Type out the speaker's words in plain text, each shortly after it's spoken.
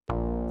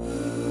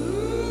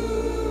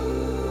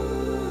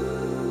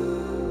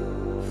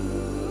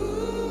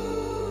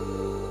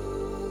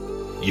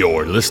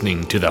You're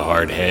listening to The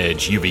Hard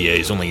Hedge,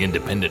 UVA's only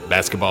independent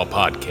basketball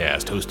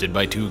podcast, hosted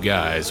by two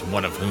guys,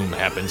 one of whom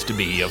happens to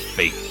be a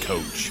fake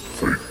coach.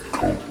 Fake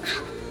coach.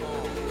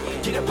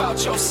 Get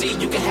about your seat,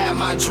 you can have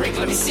my drink,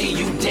 let me see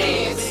you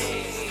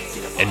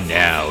dance. And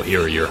now,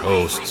 here are your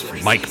hosts,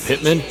 Mike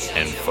Pittman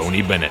and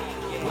Phony Bennett.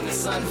 When the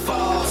sun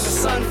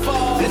falls, then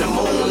the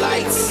moon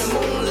lights.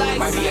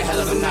 Might be a hell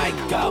of a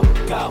night. Go.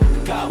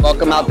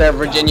 Welcome out there,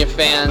 Virginia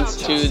fans,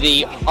 to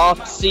the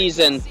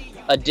off-season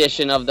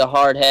edition of The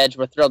Hard Hedge.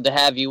 We're thrilled to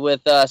have you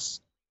with us.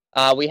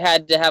 We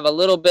had to have a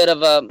little bit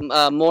of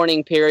a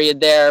mourning period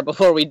there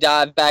before we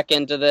dive back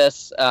into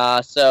this.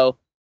 So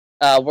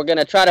we're going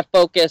to try to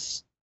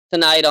focus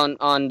tonight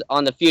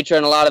on the future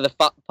and a lot of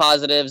the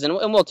positives, and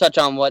we'll touch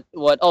on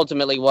what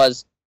ultimately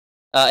was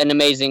an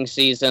amazing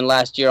season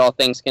last year, all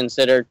things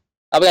considered.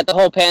 We got the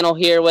whole panel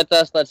here with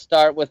us. Let's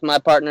start with my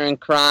partner in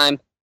crime,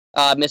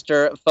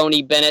 Mr.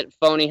 Phony Bennett.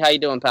 Phony, how you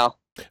doing, pal?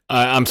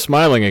 I'm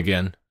smiling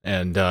again,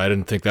 and I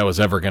didn't think that was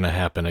ever going to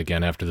happen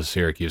again after the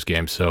Syracuse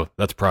game, so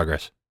that's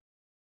progress.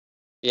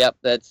 Yep,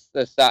 that's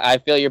I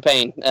feel your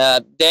pain.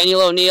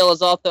 Daniel O'Neill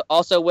is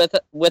also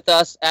with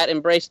us at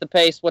Embrace the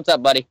Pace. What's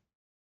up, buddy?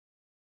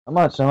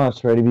 Not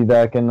much. Ready to be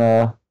back and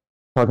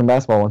talking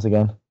basketball once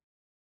again.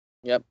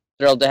 Yep,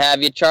 thrilled to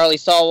have you. Charlie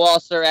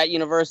Sawwasser at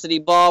University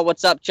Ball.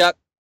 What's up, Chuck?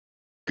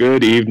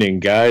 Good evening,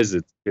 guys.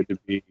 It's good to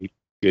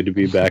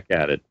be back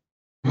at it.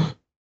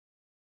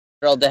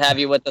 Thrilled to have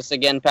you with us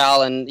again,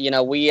 pal. And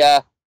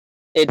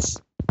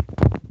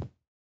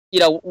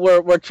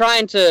we're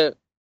trying to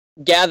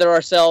gather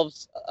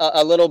ourselves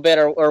a little bit,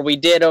 or we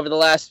did over the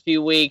last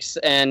few weeks,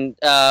 and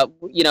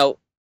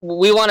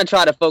we want to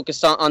try to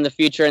focus on the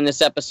future in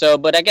this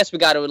episode. But I guess we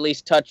got to at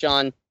least touch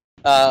on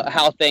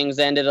how things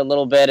ended a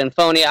little bit. And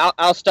Phony,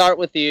 I'll start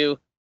with you.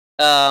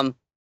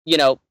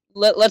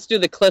 Let's do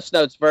the Cliff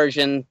Notes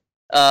version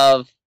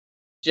of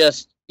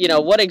just,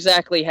 what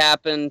exactly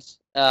happened,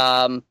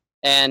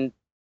 and,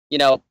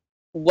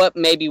 what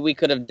maybe we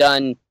could have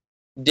done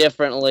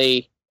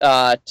differently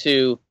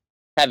to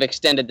have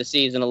extended the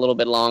season a little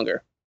bit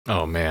longer.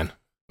 Oh, man,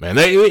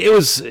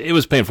 it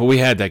was painful. We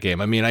had that game.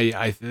 I mean,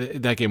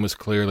 that game was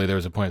clearly, there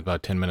was a point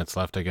about 10 minutes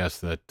left, I guess,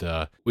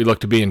 that we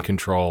looked to be in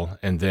control,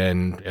 and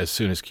then as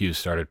soon as Q's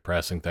started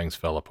pressing, things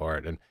fell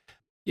apart. And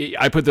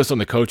I put this on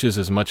the coaches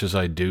as much as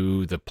I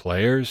do the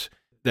players,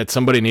 that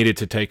somebody needed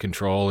to take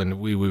control, and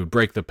we would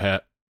break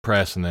the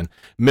press and then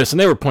miss. And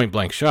they were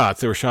point-blank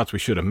shots. They were shots we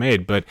should have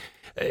made, but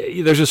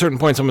there's a certain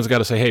point someone's got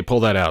to say, hey,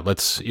 pull that out.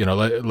 Let's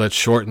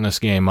shorten this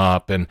game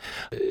up and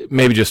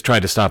maybe just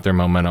try to stop their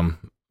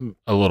momentum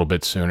a little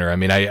bit sooner. I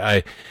mean,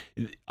 a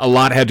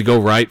lot had to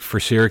go right for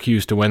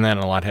Syracuse to win that,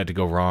 and a lot had to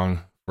go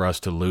wrong for us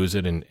to lose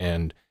it,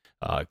 and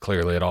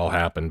clearly it all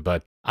happened.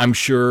 But I'm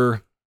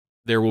sure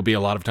there will be a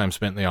lot of time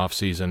spent in the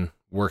offseason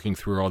working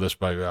through all this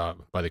by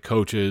the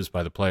coaches,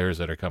 by the players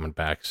that are coming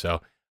back.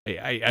 So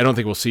I don't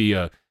think we'll see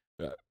a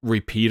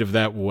repeat of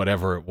that,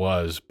 whatever it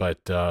was.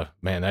 But,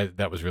 man,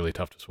 that was really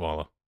tough to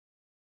swallow.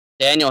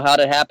 Daniel, how'd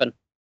it happen?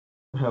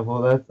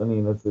 Well,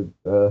 that's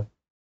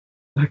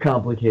a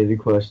complicated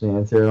question to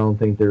answer. I don't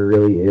think there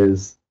really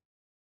is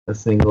a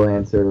single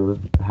answer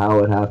with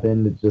how it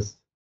happened. It's just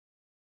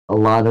a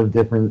lot of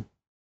different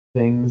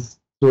things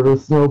sort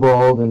of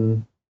snowballed,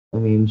 and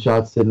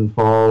shots didn't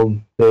fall.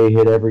 They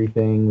hit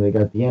everything. They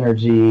got the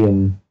energy,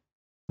 and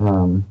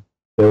there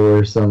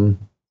were some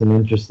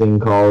interesting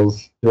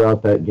calls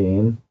throughout that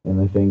game.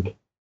 And I think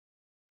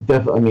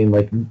definitely,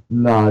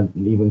 not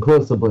even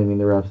close to blaming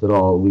the refs at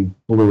all. We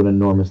blew an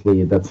enormous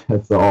lead.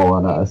 That's all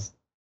on us.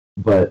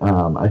 But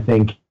I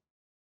think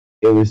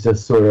it was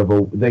just sort of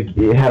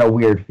it had a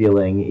weird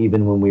feeling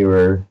even when we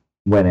were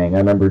winning. I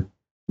remember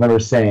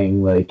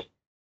saying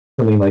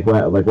something like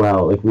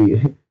wow,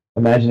 we.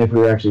 Imagine if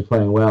we were actually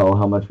playing well,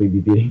 how much we'd be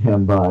beating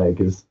them by,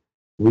 because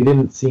we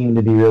didn't seem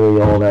to be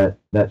really all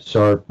that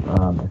sharp.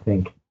 I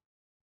think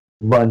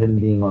London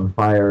being on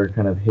fire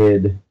kind of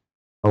hid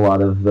a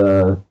lot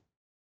of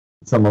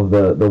some of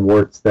the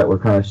warts that were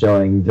kind of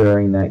showing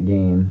during that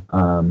game.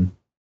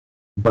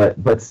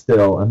 But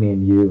still,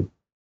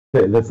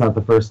 that's not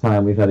the first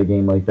time we've had a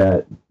game like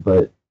that,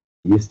 but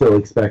you still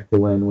expect to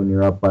win when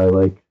you're up by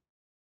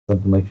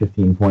something like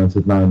 15 points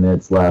with 9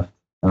 minutes left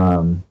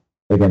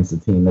against a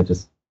team that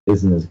just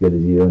isn't as good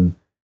as you.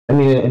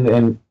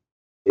 And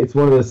it's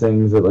one of those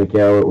things that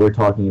we're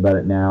talking about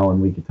it now,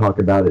 and we could talk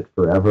about it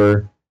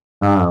forever.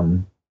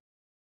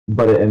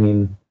 But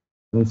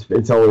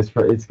it's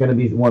going to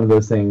be one of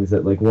those things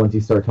that once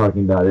you start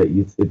talking about it,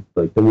 it's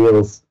the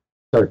wheels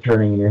start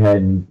turning in your head,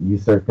 and you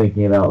start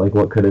thinking about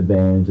what could have been.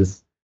 And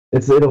just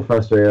it'll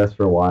frustrate us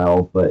for a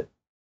while. But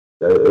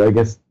I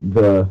guess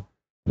the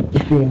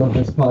theme of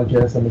this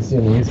podcast, I'm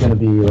assuming, is going to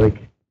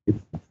be it's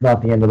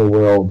not the end of the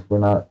world.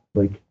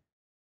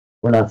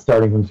 We're not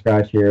starting from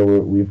scratch here.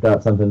 We've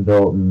got something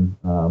built, and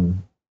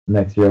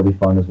next year will be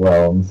fun as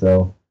well. And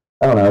so,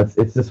 I don't know,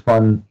 it's just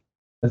fun.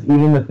 It's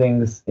even the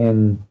things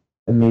in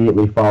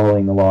immediately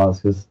following the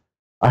loss, because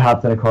I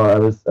hopped in a car. I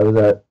was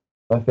at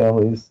my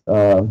family's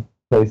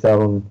place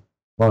out on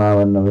Long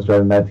Island, and I was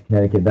driving back to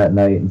Connecticut that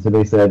night. And so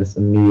basically, I just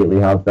immediately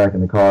hopped back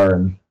in the car,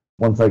 and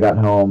once I got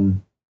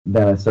home,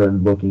 then I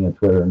started looking at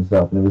Twitter and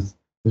stuff, and it was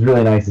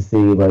really nice to see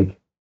like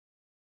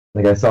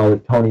I saw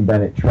like Tony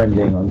Bennett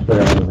trending on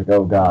Twitter, and I was like,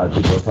 oh god,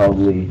 people are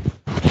probably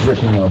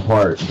ripping him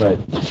apart. But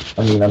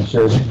I mean, I'm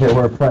sure that there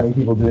were plenty of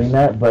people doing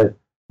that. But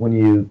when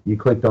you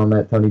clicked on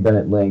that Tony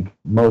Bennett link,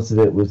 most of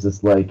it was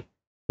just like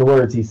the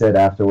words he said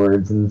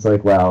afterwards, and it's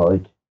like, wow,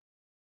 like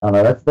I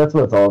don't know, that's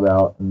what it's all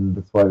about, and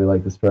that's why we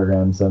like this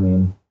program. So I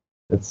mean,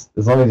 it's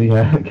as long as you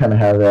kind of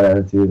have that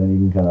attitude, then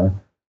you can kind of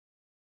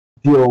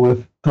deal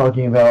with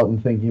talking about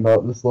and thinking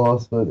about this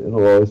loss. But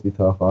it'll always be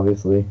tough,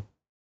 obviously.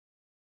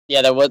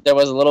 Yeah, there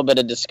was a little bit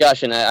of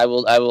discussion. I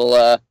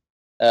will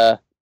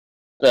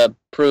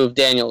prove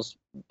Daniel's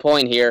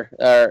point here.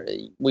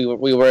 We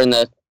were in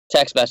the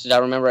text message. I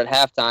remember at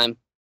halftime,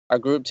 our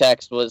group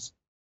text was,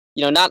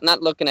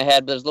 not looking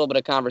ahead, but there's a little bit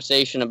of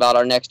conversation about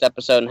our next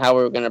episode and how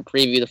we were going to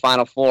preview the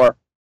Final Four.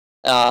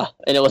 And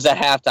it was at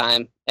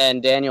halftime.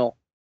 And Daniel,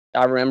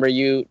 I remember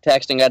you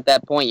texting at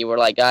that point. You were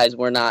like, "Guys,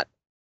 we're not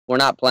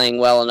playing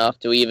well enough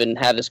to even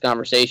have this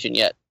conversation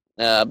yet."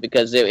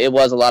 Because it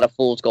was a lot of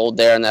fool's gold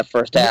there in that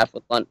first half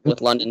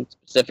with London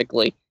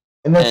specifically.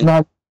 And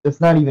it's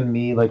not even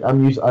me. Like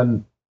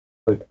I'm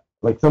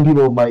like some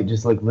people might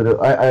just like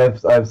literally. I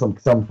have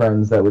some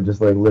friends that would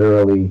just like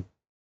literally,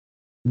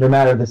 no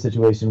matter the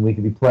situation, we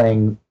could be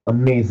playing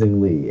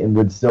amazingly and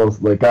would still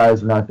like,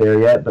 guys, we're not there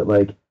yet. But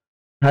like,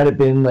 had it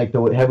been like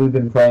had we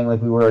been playing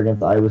like we were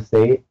against Iowa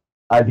State,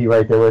 I'd be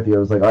right there with you. I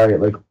was like, all right,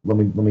 like let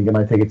me get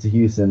my tickets to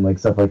Houston, like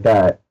stuff like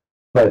that.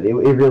 But it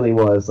really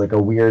was like a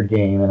weird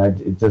game,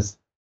 and it just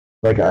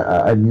like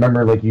I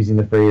remember like using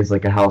the phrase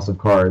like a house of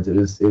cards.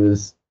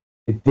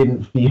 It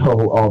didn't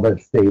feel all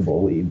that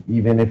stable.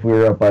 Even if we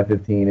were up by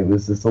 15, it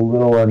was just a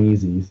little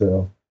uneasy.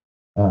 So,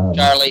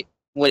 Charlie,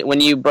 when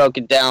you broke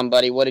it down,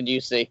 buddy, what did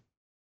you see?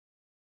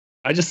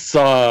 I just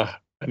saw.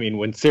 I mean,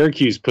 when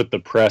Syracuse put the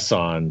press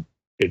on,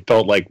 it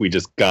felt like we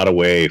just got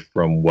away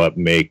from what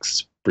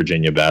makes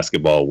Virginia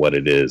basketball what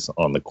it is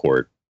on the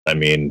court. I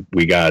mean,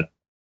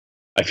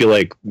 I feel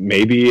like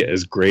maybe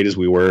as great as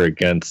we were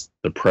against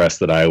the press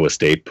that Iowa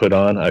State put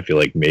on, I feel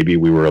like maybe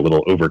we were a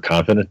little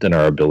overconfident in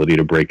our ability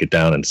to break it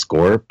down and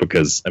score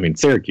because, I mean,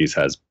 Syracuse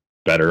has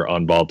better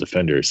on-ball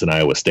defenders than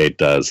Iowa State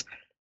does.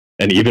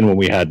 And even when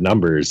we had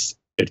numbers,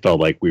 it felt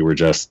like we were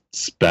just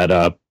sped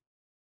up,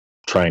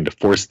 trying to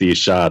force these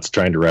shots,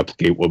 trying to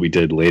replicate what we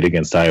did late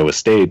against Iowa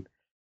State.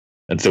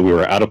 And so we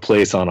were out of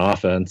place on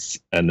offense,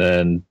 and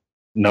then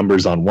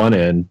numbers on one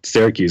end,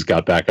 Syracuse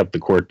got back up the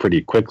court pretty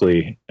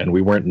quickly, and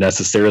we weren't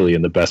necessarily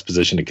in the best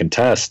position to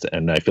contest.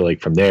 And I feel like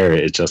from there,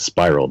 it just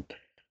spiraled.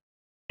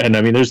 And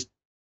I mean,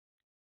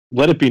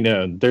 let it be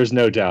known, there's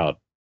no doubt.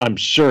 I'm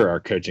sure our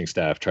coaching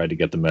staff tried to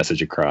get the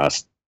message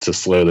across to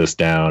slow this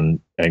down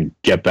and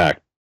get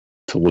back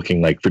to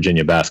looking like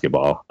Virginia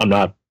basketball. I'm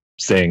not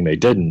saying they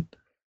didn't,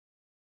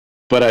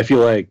 but I feel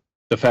like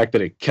the fact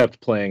that it kept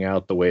playing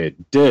out the way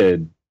it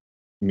did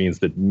means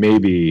that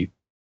maybe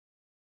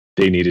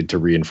they needed to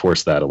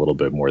reinforce that a little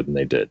bit more than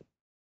they did.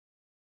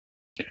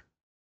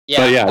 Yeah.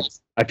 But yeah,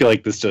 I feel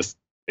like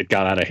it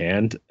got out of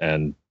hand,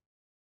 and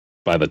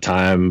by the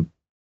time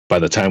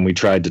we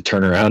tried to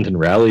turn around and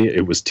rally,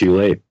 it was too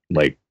late.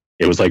 Like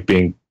it was like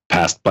being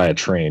passed by a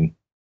train.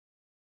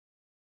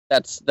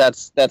 That's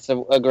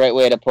a great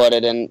way to put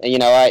it. And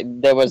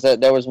there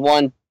was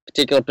one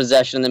particular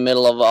possession in the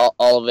middle of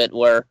all of it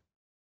where,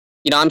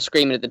 I'm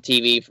screaming at the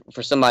TV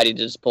for somebody to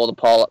just pull the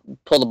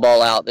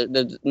ball out.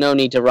 There's no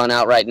need to run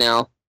out right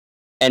now.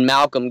 And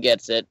Malcolm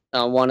gets it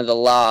on one of the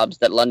lobs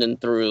that London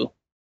threw,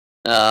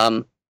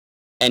 and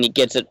he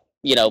gets it,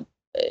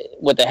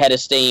 with a head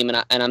of steam.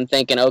 And I'm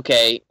thinking,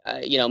 okay,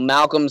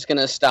 Malcolm's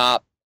gonna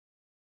stop.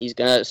 He's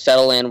gonna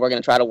settle in. We're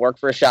gonna try to work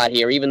for a shot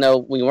here, even though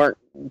we weren't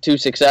too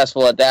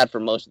successful at that for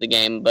most of the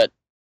game. But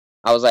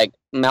I was like,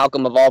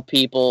 Malcolm of all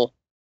people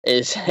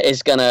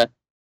is gonna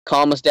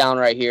calm us down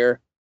right here.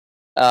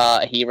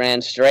 He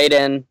ran straight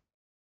in,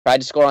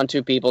 tried to score on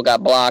two people,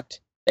 got blocked.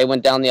 They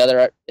went down the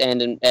other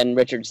end, and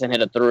Richardson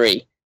hit a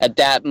three. At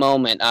that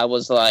moment, I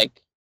was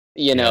like,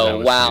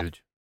 wow.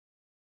 Huge.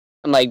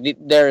 I'm like,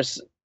 there's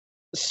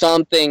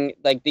something,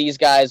 like these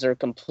guys are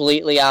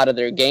completely out of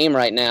their game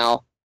right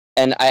now.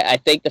 And I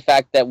think the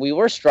fact that we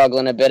were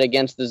struggling a bit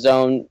against the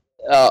zone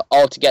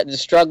altogether,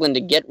 just struggling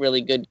to get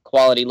really good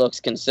quality looks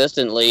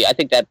consistently, I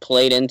think that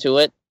played into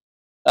it.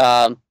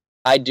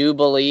 I do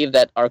believe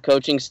that our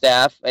coaching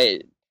staff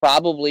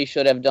probably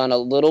should have done a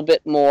little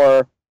bit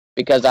more,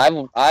 because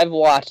I've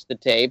watched the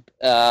tape.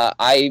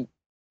 I'm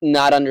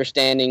not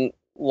understanding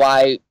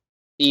why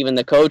even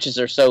the coaches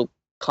are so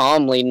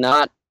calmly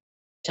not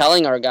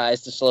telling our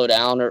guys to slow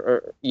down,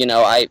 or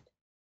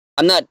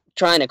I'm not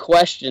trying to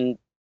question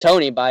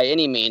Tony by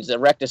any means,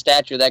 erect a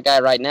statue of that guy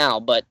right now,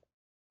 but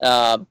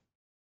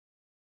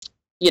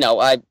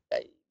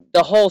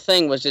the whole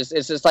thing was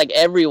it's just like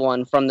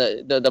everyone from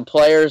the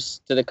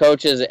players to the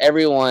coaches,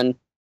 everyone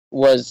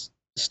was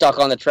stuck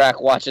on the track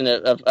watching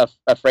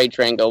a freight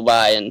train go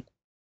by. And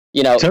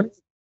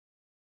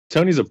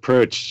Tony's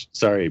approach,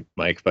 sorry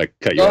Mike if I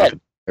cut you Go off ahead.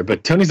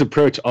 But Tony's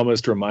approach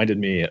almost reminded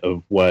me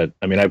of what,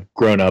 I mean, I've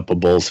grown up a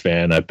Bulls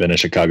fan. I've been a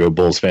Chicago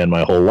Bulls fan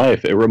my whole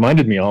life. It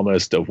reminded me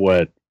almost of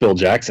what Phil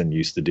Jackson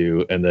used to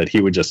do, and that he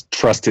would just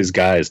trust his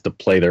guys to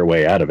play their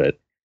way out of it.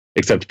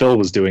 Except Phil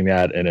was doing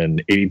that in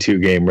an 82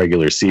 game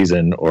regular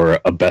season or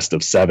a best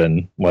of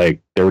 7.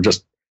 Like, they were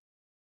just,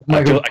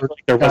 I feel like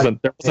there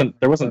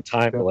wasn't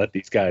time to let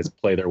these guys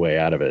play their way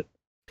out of it.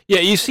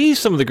 Yeah, you see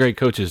some of the great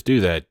coaches do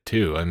that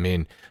too. I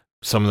mean,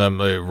 some of them,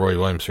 Roy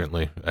Williams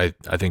certainly, I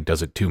think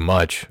does it too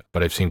much,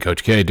 but I've seen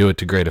Coach K do it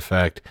to great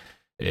effect.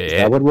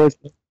 Sometimes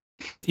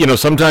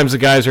the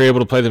guys are able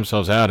to play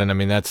themselves out, and I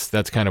mean, that's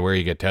kind of where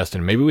you get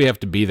tested. Maybe we have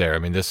to be there. I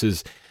mean, this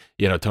is,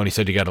 Tony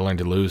said you got to learn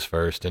to lose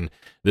first, and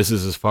this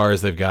is as far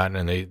as they've gotten,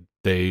 and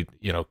they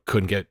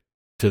couldn't get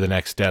to the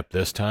next step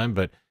this time,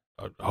 but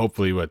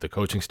hopefully with the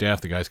coaching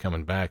staff, the guys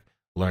coming back,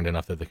 learned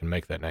enough that they can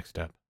make that next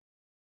step.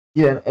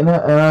 Yeah, and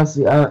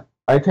honestly, I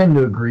tend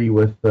to agree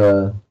with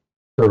the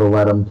sort of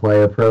let them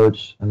play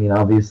approach. I mean,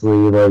 obviously,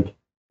 like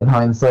in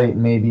hindsight,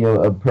 maybe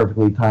a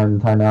perfectly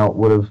timed timeout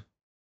would have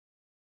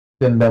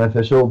been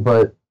beneficial,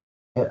 but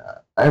I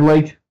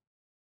don't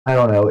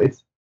know.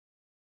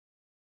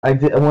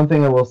 One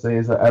thing I will say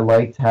is that I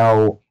liked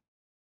how,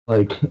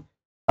 like,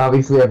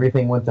 obviously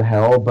everything went to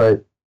hell,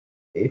 but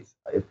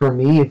for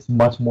me, it's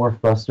much more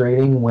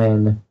frustrating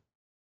when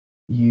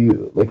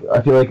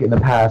I feel like in the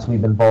past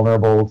we've been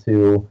vulnerable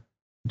to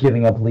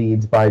giving up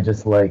leads by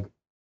just like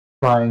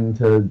trying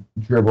to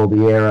dribble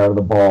the air out of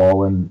the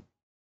ball and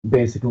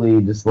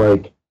basically just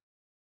like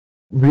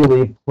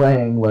really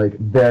playing like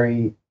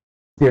very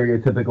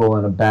stereotypical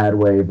in a bad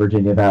way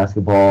Virginia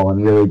basketball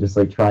and really just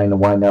like trying to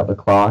wind out the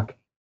clock.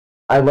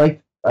 I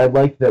liked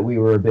that we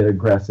were a bit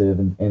aggressive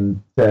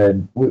and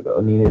said,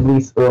 I mean, at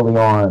least early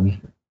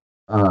on,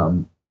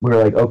 we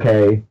were like,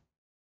 okay,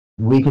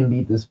 we can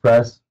beat this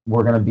press.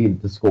 We're gonna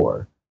beat the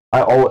score.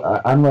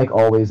 I'm like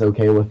always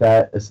okay with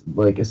that.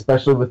 Like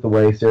especially with the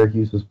way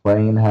Syracuse was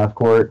playing in half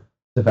court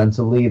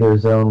defensively, their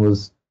zone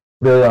was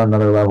really on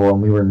another level,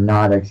 and we were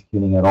not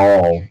executing at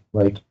all.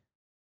 Like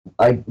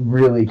I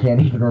really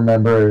can't even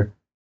remember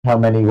how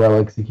many well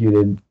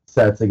executed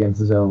sets against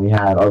the zone we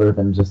had, other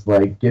than just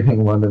like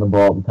giving London the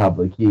ball at the top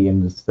of the key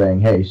and just saying,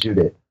 "Hey, shoot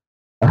it."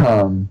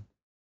 Daniel,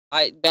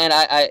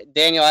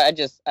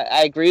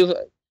 I agree.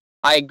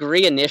 I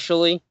agree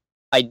initially.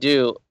 I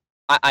do.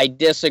 I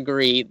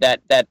disagree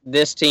that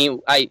this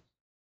team,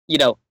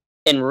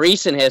 in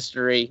recent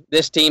history,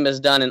 this team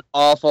has done an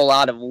awful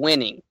lot of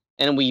winning,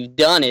 and we've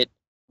done it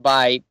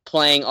by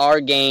playing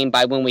our game,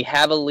 by when we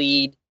have a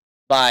lead,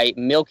 by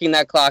milking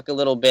that clock a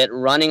little bit,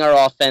 running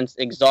our offense,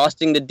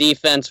 exhausting the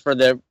defense for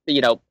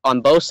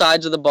on both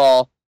sides of the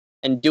ball,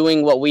 and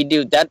doing what we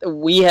do. That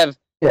we've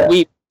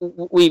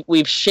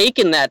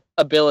shaken that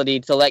ability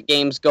to let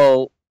games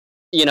go.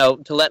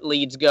 To let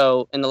leads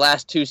go in the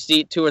last 2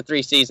 or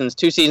 3 seasons,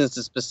 2 seasons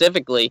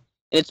specifically,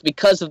 and it's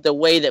because of the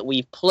way that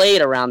we've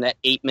played around that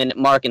 8-minute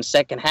mark in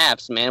second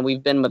halves. Man,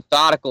 we've been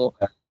methodical.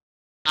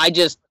 I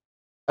agree.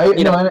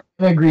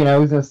 And I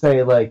was gonna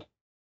say, like,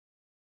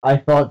 I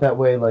thought that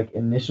way, like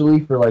initially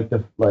for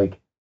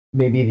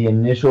maybe the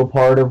initial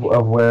part of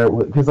where,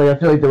 because like I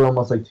feel like there were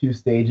almost like 2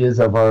 stages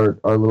of our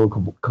little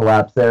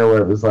collapse there,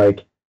 where it was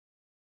like,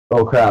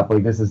 oh crap,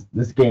 like this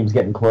game's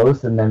getting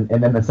close, and then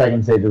the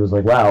second stage it was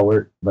like, wow,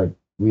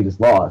 we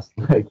just lost.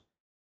 Like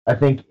I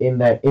think in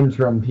that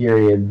interim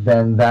period,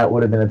 then that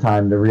would have been a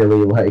time to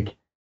really like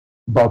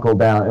buckle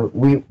down.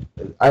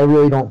 I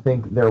really don't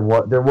think there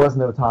was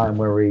no time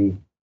where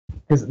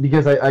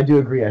because I do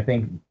agree. I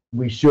think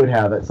we should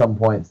have at some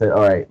point said,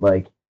 all right,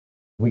 like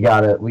we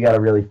gotta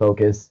really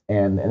focus,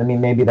 and I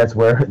mean maybe that's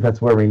where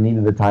we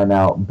needed the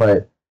timeout,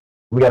 but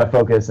we gotta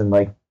focus and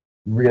like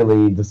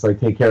really just like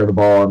take care of the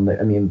ball. And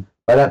I mean,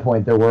 by that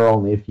point there were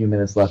only a few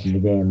minutes left in the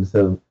game,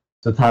 so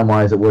time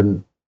wise it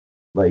wouldn't,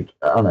 like,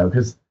 I don't know,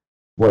 because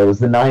it was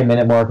the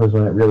 9-minute mark was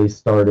when it really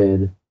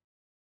started,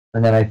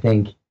 and then I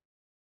think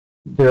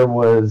there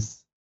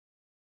was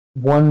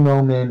one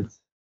moment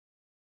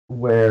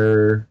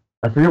where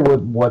I forget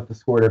what the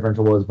score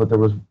differential was, but there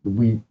was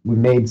we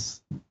made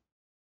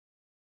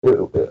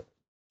what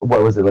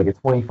was it, like a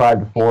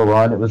 25-4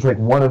 run. It was like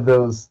one of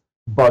those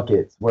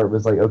buckets where it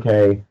was like,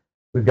 okay,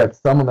 we've got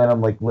some momentum,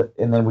 like,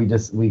 and then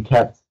we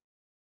kept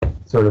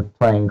sort of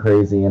playing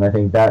crazy. And I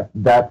think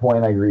that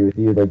point, I agree with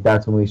you. Like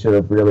that's when we should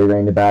have really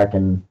reined it back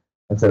and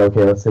said,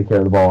 okay, let's take care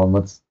of the ball and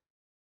let's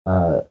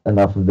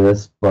enough of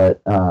this. But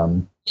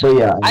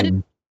yeah, I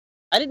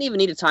didn't even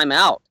need a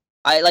timeout.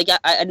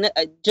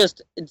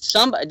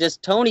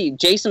 Tony,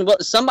 Jason,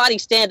 somebody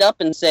stand up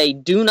and say,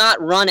 do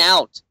not run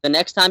out the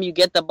next time you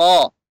get the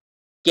ball.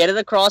 Get it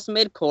across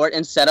midcourt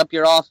and set up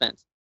your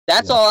offense.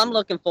 That's all I'm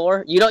looking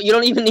for. You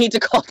don't even need to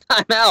call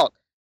timeout.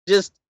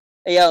 Just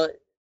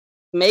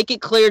make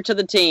it clear to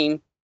the team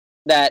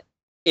that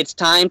it's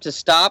time to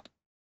stop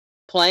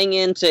playing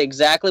into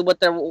exactly what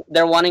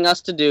they're wanting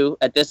us to do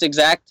at this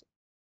exact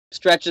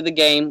stretch of the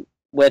game,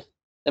 with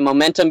the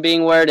momentum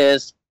being where it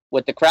is,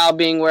 with the crowd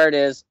being where it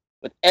is,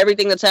 with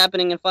everything that's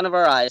happening in front of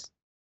our eyes.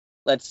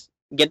 Let's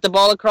get the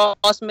ball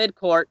across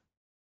midcourt.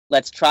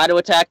 let's try to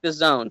attack the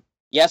zone.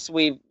 Yes,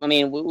 we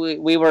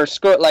were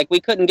like we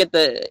couldn't get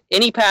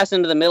any pass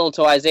into the middle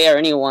to Isaiah or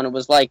anyone. It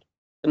was like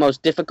the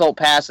most difficult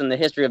pass in the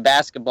history of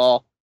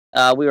basketball.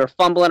 We were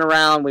fumbling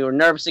around. We were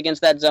nervous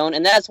against that zone,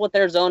 and that's what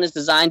their zone is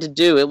designed to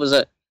do. It was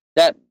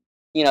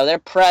their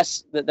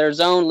press, their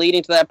zone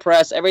leading to that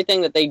press,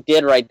 everything that they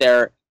did right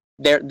there,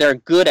 they're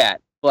good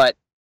at. But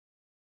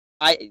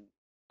I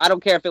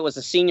don't care if it was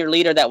a senior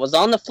leader that was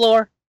on the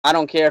floor. I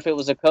don't care if it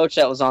was a coach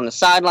that was on the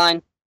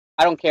sideline.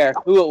 I don't care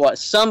who it was.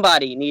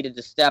 Somebody needed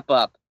to step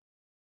up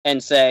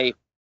and say,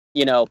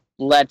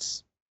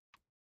 let's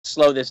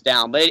slow this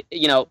down. But,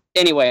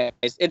 anyways,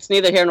 it's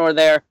neither here nor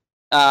there.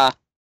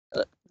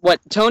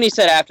 What Tony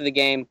said after the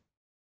game,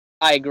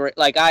 I agree.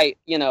 Like,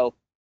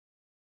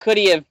 could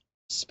he have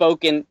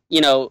spoken,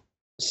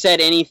 said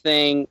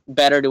anything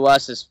better to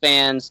us as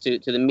fans, to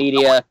the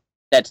media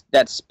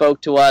that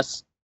spoke to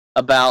us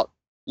about,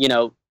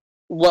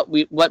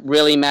 what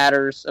really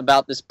matters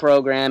about this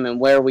program and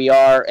where we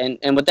are.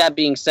 And with that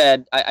being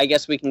said, I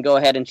guess we can go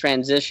ahead and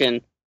transition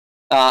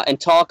and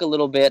talk a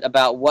little bit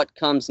about what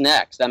comes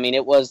next. I mean,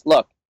 it was,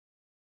 look,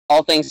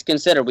 all things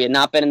considered, we had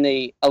not been in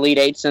the Elite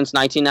Eight since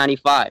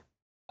 1995.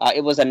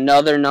 It was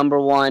another number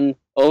one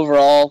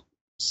overall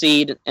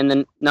seed and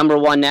the number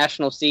one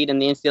national seed in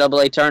the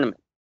NCAA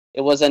tournament.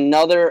 It was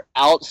another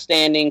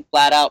outstanding,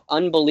 flat-out,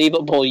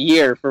 unbelievable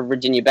year for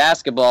Virginia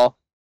basketball,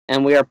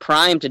 and we are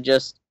primed to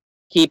just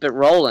keep it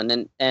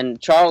rolling.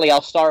 And Charlie,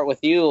 I'll start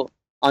with you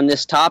on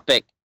this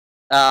topic.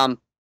 Where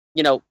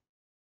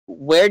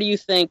do you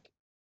think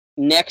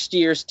next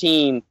year's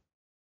team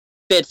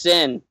fits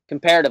in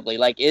comparatively?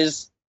 Like,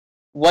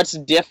 what's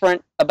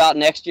different about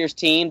next year's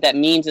team that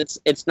means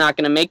it's not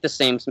going to make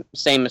the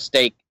same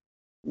mistake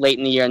late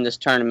in the year in this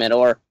tournament?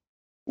 Or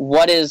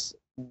what is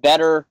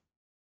better?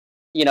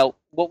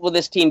 What will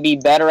this team be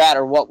better at,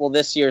 or what will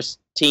this year's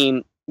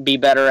team be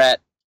better at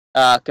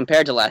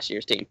compared to last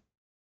year's team?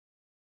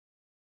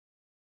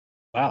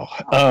 Wow.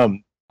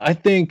 I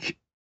think,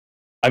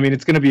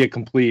 it's going to be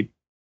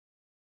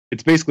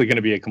it's basically going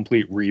to be a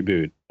complete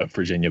reboot of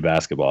Virginia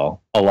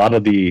basketball. A lot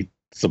of the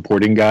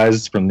supporting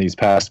guys from these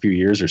past few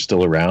years are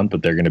still around,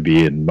 but they're going to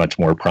be in much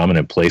more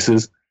prominent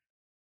places.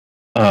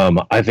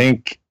 I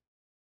think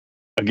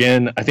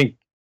it's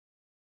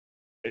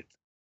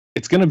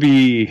going to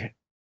be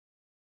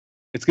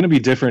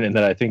different in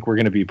that I think we're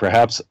going to be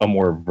perhaps a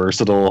more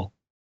versatile,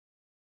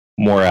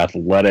 more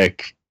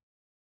athletic,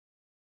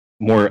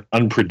 more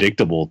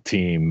unpredictable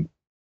team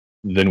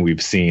than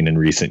we've seen in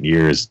recent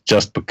years,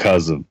 just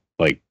because of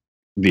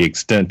the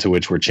extent to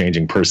which we're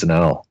changing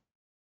personnel.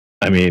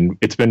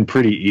 It's been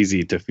pretty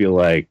easy to feel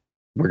like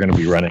we're going to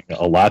be running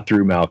a lot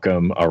through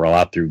Malcolm or a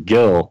lot through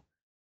Gill.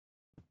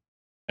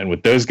 And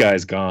with those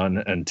guys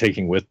gone and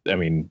with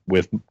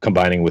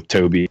combining with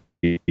Toby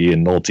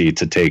and Nolte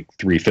to take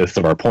 3/5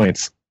 of our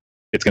points,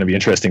 it's going to be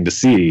interesting to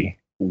see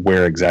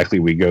where exactly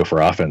we go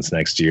for offense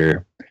next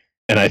year.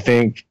 And I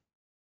think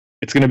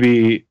it's going to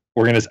be,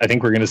 we're going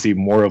to see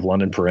more of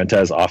London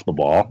Parentes off the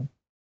ball,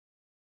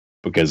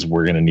 because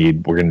we're going to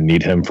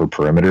need him for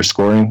perimeter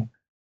scoring.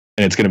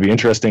 And it's going to be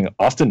interesting.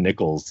 Austin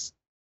Nichols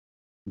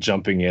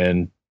jumping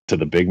in to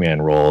the big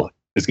man role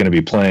is going to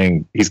be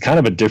playing. He's kind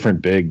of a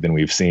different big than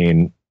we've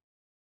seen,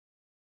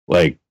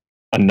 like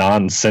a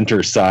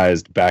non-center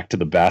sized back to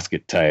the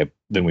basket type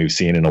than we've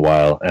seen in a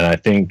while. And I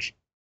think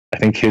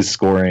his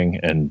scoring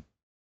and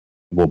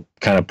will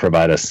kind of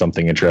provide us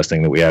something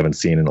interesting that we haven't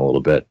seen in a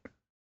little bit.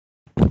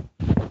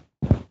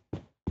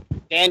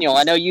 Daniel,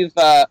 I know you've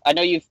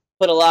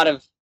put a lot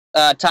of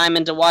time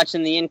into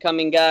watching the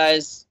incoming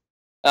guys.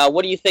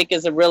 What do you think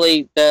is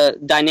the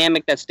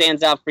dynamic that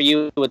stands out for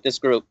you with this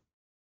group?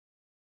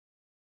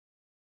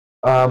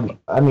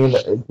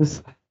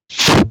 Just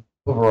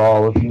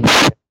overall, if you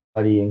put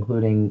everybody,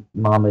 including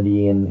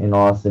Mamadi and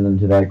Austin,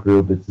 into that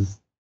group, it's just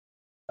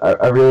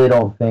I really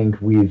don't think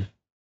we've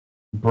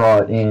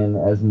brought in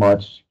as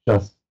much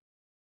just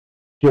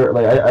pure.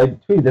 Like I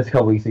tweeted this a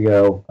couple weeks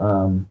ago,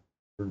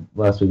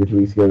 last week or 2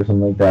 weeks ago or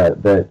something like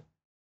that. That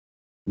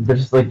there's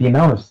just the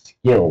amount of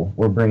skill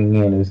we're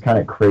bringing in is kind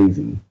of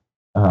crazy.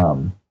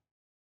 And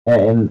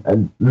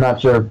I'm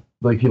not sure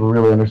if people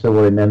really understood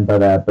what I meant by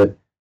that, but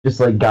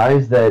just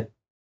guys that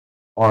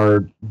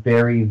are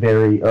very,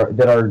 very,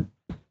 that are,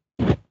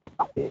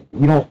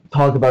 you don't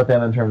talk about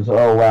them in terms of,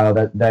 oh wow,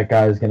 that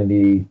guy's going to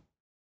be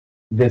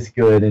this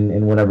good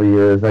in whatever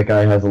years. That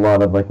guy has a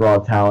lot of raw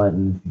talent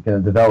and he's going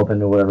to develop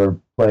into whatever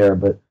player.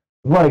 But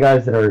there's a lot of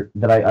guys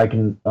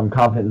I'm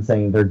confident in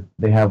saying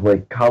they have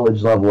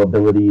college level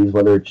abilities,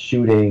 whether it's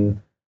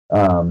shooting,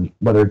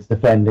 whether it's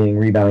defending,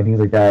 rebounding, things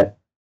like that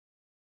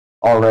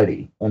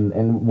already.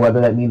 And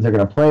whether that means they're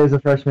going to play as a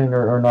freshman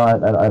or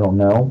not, I don't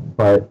know.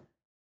 But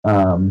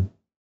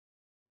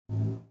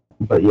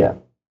yeah.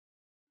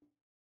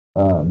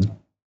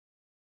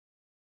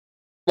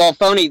 Well,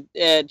 Phony,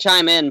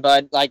 chime in,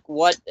 bud.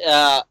 What,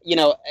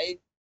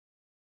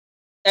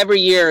 every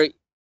year,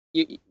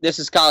 this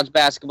is college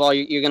basketball.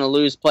 You're going to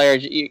lose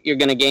players. You're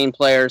going to gain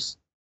players.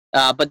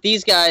 But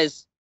these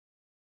guys,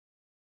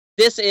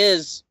 this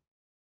is,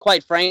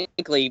 quite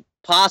frankly,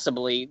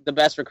 possibly the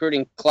best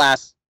recruiting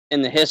class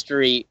in the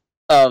history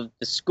of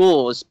the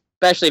school,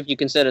 especially if you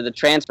consider the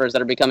transfers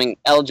that are becoming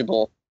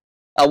eligible.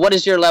 What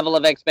is your level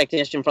of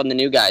expectation from the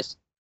new guys?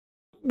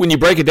 When you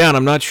break it down,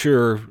 I'm not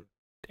sure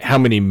how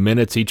many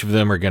minutes each of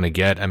them are going to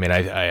get. I mean,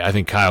 I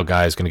think Kyle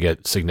Guy is going to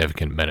get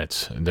significant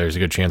minutes. There's a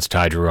good chance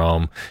Ty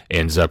Jerome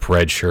ends up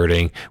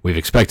redshirting. We've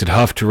expected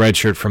Huff to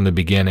redshirt from the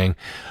beginning.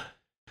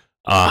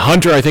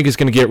 Hunter, I think, is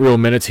going to get real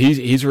minutes.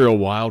 He's a real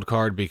wild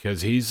card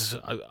because he's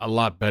a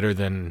lot better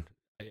than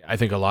I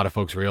think a lot of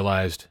folks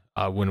realized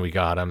when we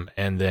got him.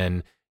 And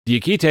then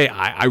Diakite,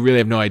 I really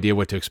have no idea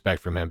what to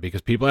expect from him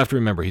because people have to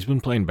remember he's been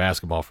playing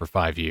basketball for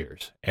 5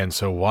 years. And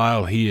so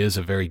while he is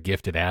a very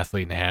gifted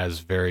athlete and has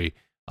very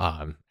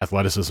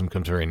athleticism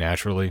comes very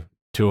naturally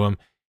to him,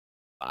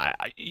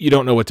 you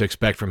don't know what to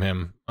expect from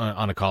him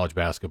on a college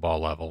basketball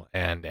level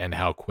and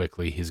how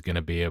quickly he's going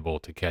to be able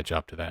to catch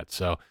up to that.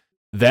 So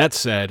that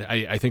said,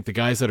 I think the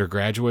guys that are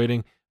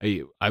graduating,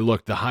 I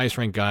looked, the highest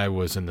ranked guy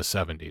was in the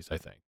 70s, I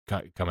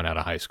think, coming out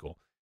of high school.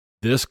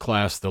 This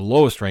class, the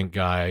lowest ranked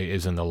guy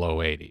is in the low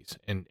 80s.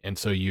 And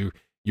so you're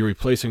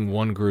replacing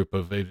one group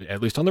of,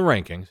 at least on the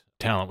rankings,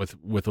 talent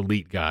with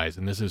elite guys.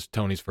 And this is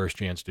Tony's first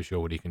chance to show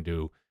what he can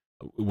do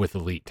with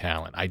elite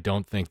talent. I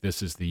don't think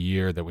this is the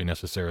year that we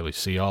necessarily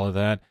see all of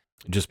that,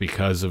 just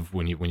because of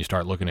when you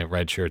start looking at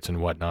red shirts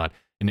and whatnot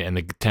and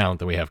the talent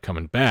that we have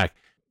coming back,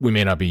 we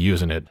may not be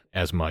using it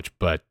as much,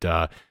 but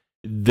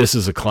this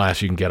is a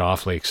class you can get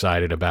awfully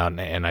excited about.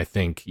 And I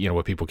think,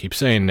 what people keep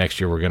saying, next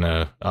year we're going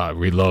to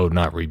reload,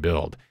 not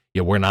rebuild.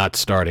 We're not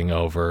starting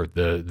over.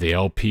 The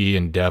LP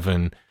and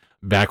Devin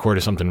backcourt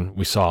is something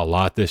we saw a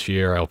lot this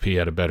year. LP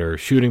had a better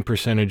shooting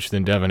percentage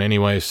than Devin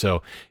anyway.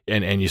 So,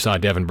 and you saw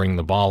Devin bring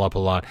the ball up a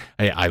lot.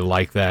 I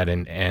like that.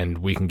 And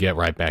we can get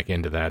right back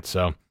into that.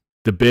 So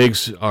the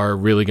bigs are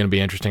really going to be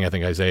interesting. I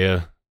think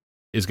Isaiah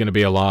is going to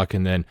be a lock.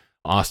 And then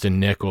Austin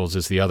Nichols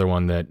is the other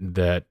one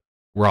that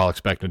we're all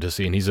expecting to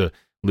see. And he's a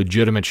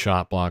legitimate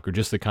shot blocker,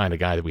 just the kind of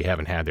guy that we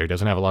haven't had there. He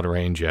doesn't have a lot of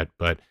range yet,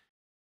 but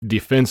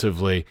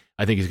defensively,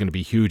 I think he's going to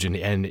be huge.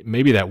 And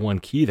maybe that one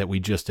key that we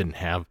just didn't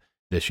have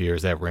this year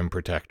is that rim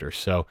protector.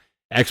 So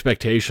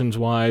expectations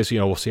wise,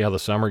 we'll see how the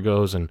summer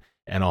goes and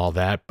all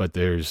that, but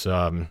there's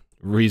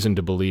reason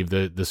to believe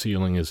that the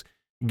ceiling is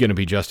going to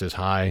be just as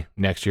high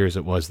next year as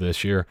it was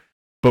this year.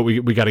 But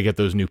we got to get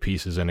those new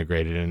pieces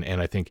integrated,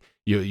 and I think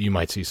you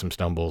might see some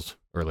stumbles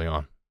early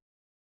on.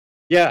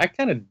 Yeah,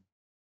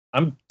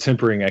 I'm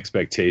tempering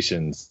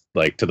expectations,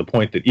 like to the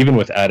point that even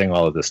with adding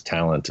all of this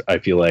talent, I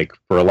feel like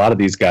for a lot of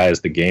these guys,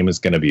 the game is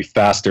going to be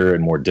faster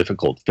and more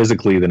difficult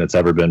physically than it's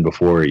ever been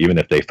before, even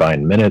if they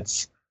find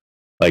minutes.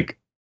 Like,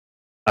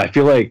 I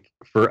feel like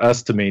for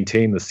us to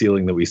maintain the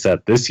ceiling that we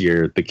set this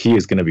year, the key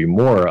is going to be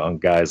more on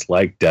guys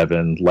like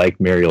Devin, like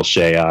Mariel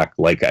Shayok,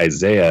 like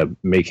Isaiah,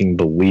 making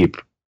the leap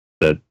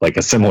that, like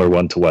a similar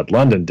one to what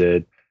London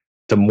did,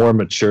 to more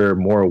mature,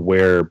 more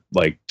aware,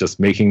 like just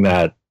making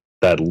that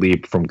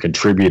leap from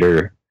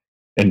contributor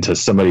into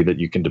somebody that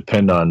you can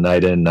depend on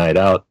night in, night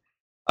out.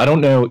 I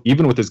don't know,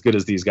 even with as good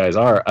as these guys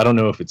are, I don't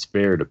know if it's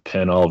fair to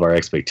pin all of our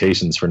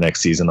expectations for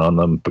next season on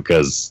them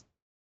because,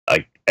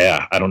 I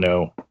don't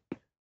know.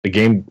 The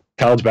game,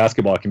 college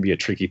basketball can be a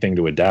tricky thing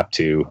to adapt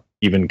to,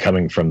 even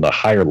coming from the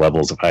higher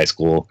levels of high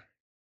school.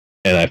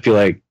 And I feel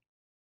like,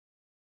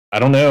 I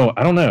don't know.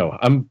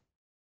 I'm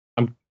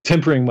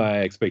tempering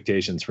my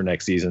expectations for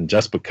next season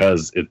just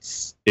because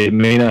it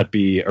may not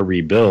be a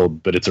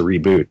rebuild, but it's a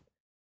reboot.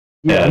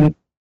 Yeah.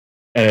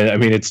 And I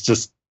mean,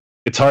 it's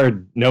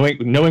hard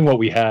knowing what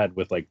we had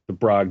with like the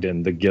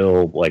Brogdon, the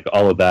Gill, like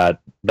all of that.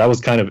 That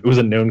was it was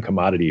a known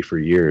commodity for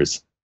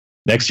years.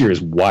 Next year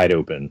is wide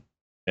open.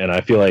 And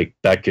I feel like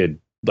that could,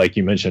 like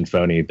you mentioned,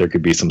 Phony, there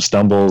could be some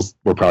stumbles.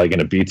 We're probably going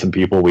to beat some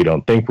people we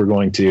don't think we're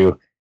going to.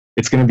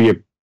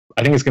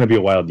 I think it's going to be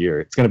a wild year.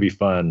 It's going to be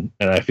fun.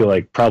 And I feel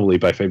like probably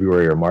by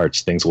February or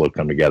March, things will have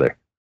come together.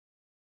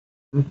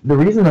 The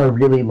reason I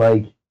really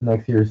like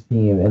next year's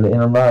team, and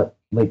I'm not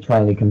like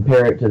trying to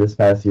compare it to this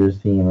past year's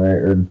team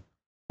or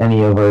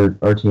any of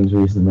our teams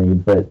recently,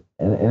 but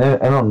and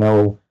I don't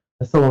know,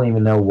 I still don't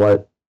even know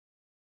what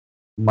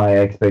my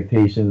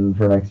expectation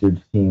for next year's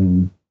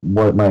team,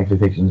 what my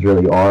expectations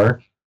really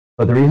are.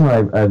 But the reason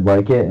I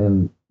like it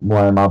and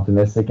why I'm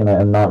optimistic and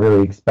I'm not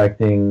really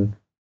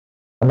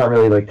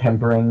like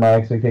tempering my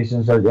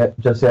expectations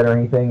just yet or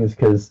anything is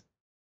because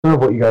sort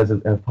of what you guys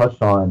have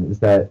touched on is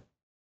that,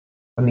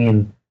 I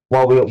mean,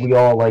 while we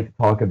all like to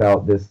talk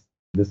about this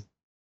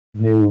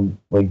new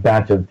like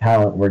batch of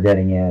talent we're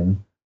getting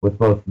in with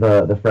both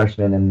the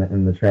freshmen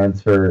and the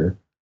transfer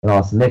and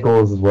Austin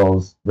Nichols as well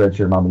as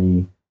redshirt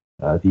nominee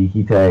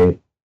Diakite,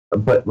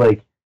 but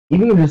like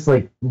even just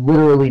like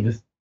literally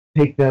just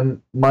take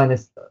them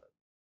minus,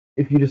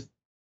 if you just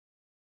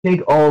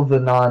take all of the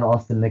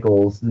non-Austin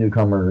Nichols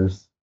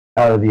newcomers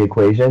out of the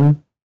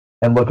equation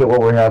and look at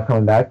what we have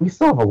coming back, we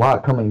still have a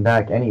lot coming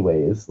back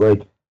anyways.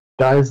 Like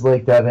guys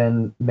like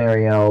Devin,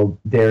 Mariel,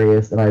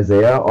 Darius, and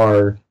Isaiah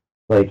are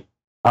like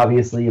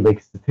obviously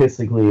like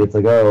statistically it's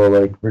like, oh,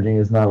 like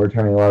Virginia's not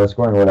returning a lot of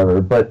scoring or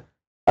whatever, but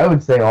I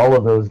would say all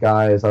of those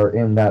guys are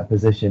in that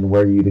position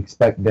where you'd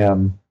expect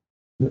them,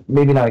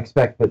 maybe not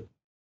expect, but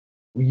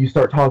you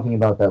start talking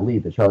about that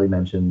lead that Charlie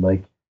mentioned.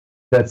 Like,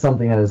 that's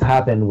something that has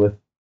happened with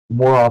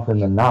more often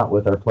than not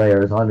with our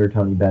players under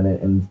Tony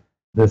Bennett and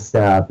the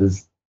staff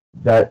is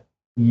that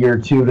year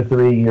 2 to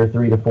 3, year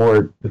 3 to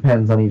 4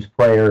 depends on each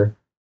player,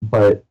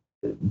 but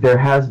there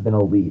has been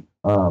a leap,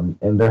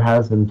 and there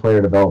has been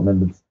player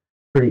development.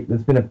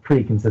 It's been a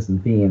pretty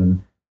consistent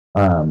theme.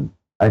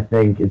 I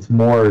think it's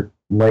more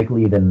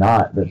likely than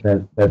not that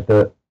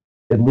the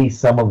at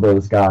least some of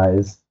those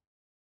guys,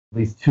 at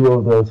least 2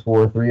 of those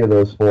 4, 3 of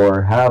those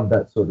 4 have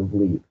that sort of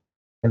leap.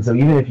 And so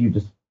even if you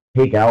just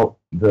take out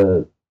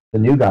the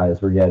new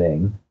guys we're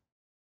getting,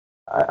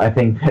 I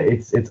think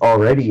it's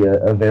already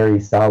a very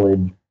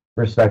solid,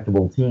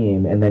 respectable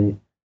team. And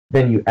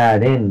then you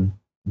add in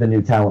the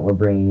new talent we're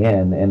bringing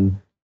in and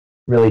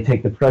really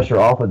take the pressure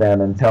off of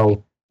them and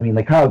tell. I mean,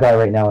 the Kyle guy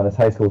right now on his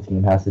high school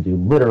team has to do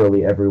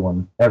literally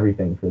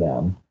everything for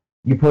them.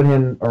 You put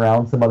him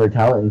around some other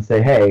talent and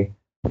say, hey,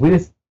 we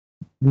just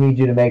need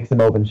you to make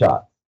some open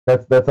shots.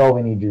 That's all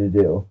we need you to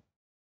do.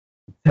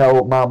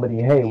 Tell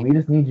Mamadi, hey, we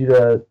just need you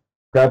to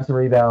grab some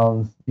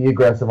rebounds, be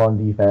aggressive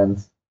on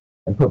defense,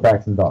 and put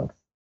back some dunks.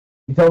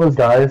 You tell those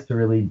guys to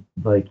really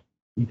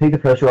you take the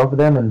pressure off of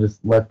them and just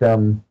let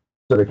them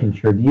sort of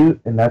contribute,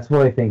 and that's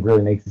what I think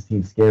really makes this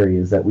team scary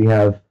is that we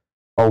have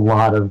a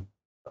lot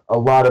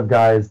of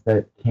guys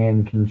that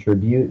can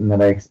contribute and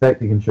that I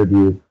expect to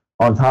contribute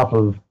on top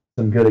of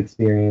some good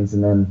experience,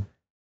 and then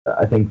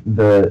I think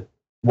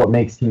what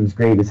makes teams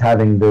great is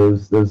having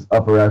those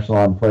upper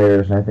echelon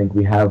players, and I think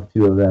we have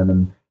 2 of them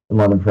in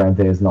London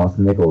Parentes and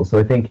Austin Nichols. So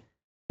I think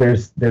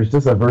there's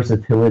just a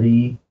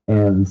versatility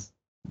and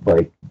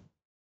like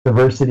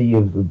diversity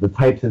of the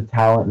types of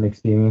talent and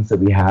experience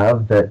that we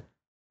have that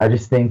I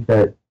just think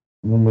that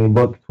when we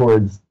look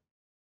towards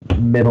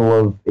middle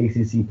of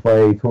ACC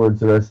play towards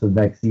the rest of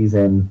next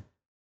season,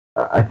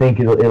 I think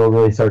it'll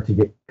really start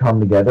to come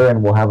together,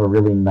 and we'll have a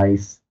really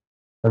nice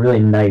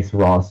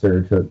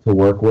roster to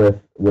work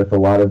with a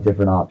lot of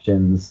different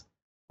options.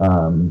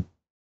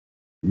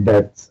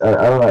 That I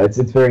don't know. It's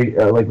very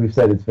like we've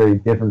said, it's very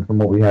different from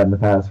what we had in the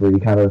past, where you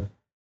kind of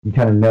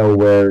know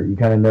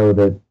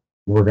that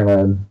we're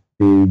gonna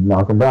be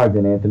Malcolm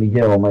Brogdon, Anthony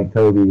Gill, Mike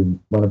Toby,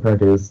 Leonard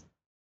Prentice,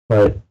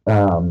 but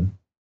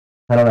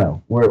I don't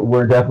know.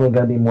 We're definitely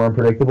going to be more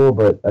unpredictable,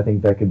 but I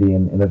think that could be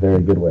in a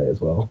very good way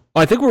as well.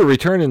 I think we're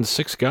returning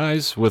 6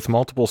 guys with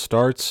multiple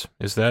starts.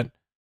 Is that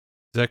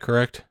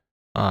correct?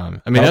 I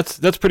mean,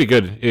 that's pretty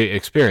good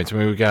experience. I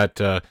mean, we got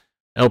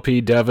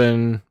LP,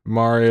 Devin,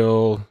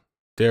 Mario,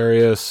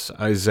 Darius,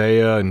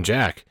 Isaiah, and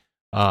Jack.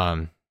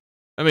 I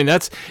mean,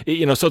 that's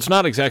so it's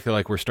not exactly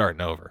like we're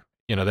starting over.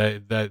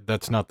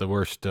 That's not the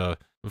worst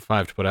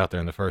 5 to put out there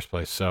in the first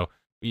place. So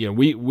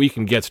we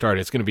can get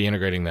started. It's going to be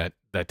integrating that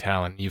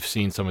talent. You've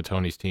seen some of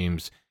Tony's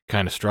teams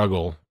kind of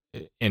struggle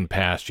in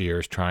past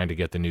years trying to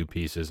get the new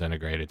pieces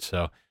integrated.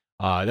 So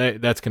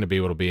that's going to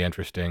be what'll be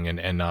interesting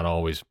and not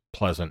always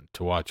pleasant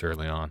to watch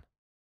early on.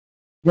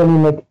 Yeah, I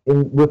mean,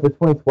 with the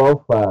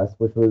 2012 class,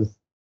 which was,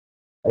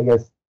 I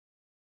guess,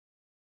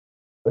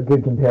 a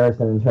good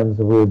comparison in terms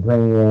of we were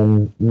bringing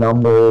in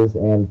numbers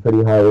and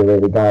pretty highly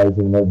rated guys,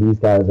 even though these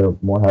guys are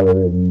more highly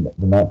rated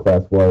than that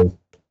class was.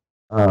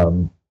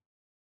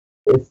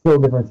 It's still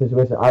a different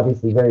situation,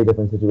 obviously very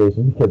different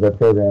situation because our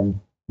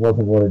program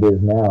wasn't what it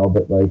is now,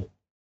 but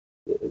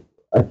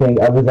I think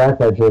I was at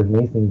that George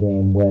Mason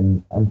game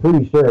when I'm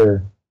pretty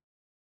sure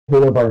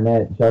Taylor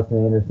Barnett,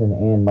 Justin Anderson,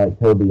 and Mike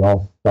Toby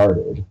all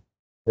started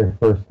their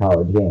first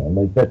college game.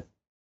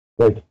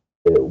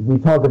 We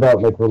talk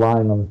about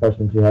relying on the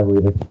freshmen too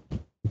heavily.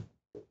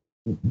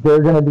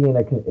 They're going to be in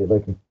a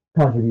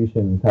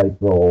contribution type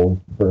role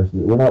versus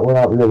we're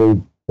not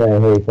really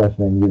saying, hey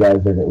freshmen, you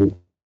guys are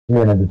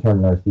you're going to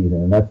determine our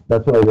season, and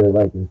that's what I really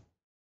like is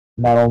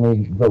not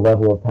only the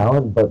level of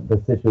talent but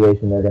the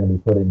situation they're going to be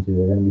put into.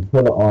 They're going to be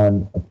put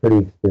on a pretty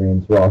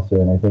experienced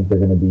roster, and I think they're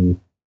going to be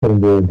put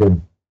into a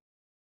good,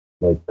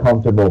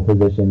 comfortable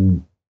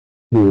position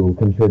to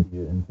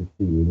contribute and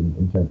succeed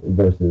in terms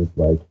versus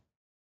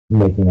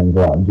making them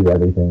go out and do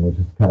everything, which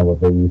is kind of what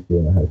they're used to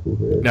in their high school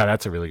career. No,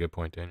 that's a really good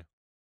point, Daniel.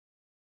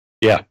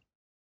 Yeah,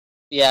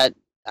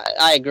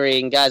 I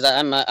agree, and guys,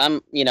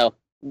 I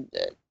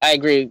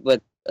agree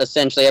with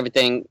essentially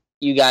everything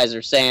you guys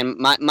are saying.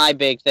 My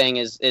big thing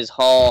is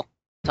Hall,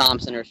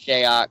 Thompson, or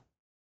Shayok.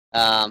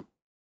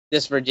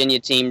 This Virginia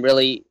team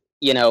really,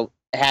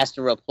 has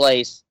to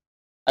replace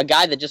a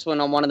guy that just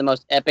went on one of the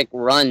most epic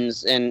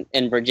runs in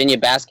Virginia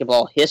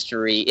basketball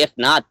history, if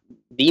not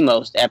the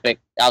most epic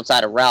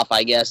outside of Ralph,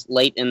 I guess,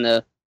 late in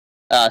the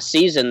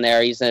season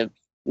there. He's a,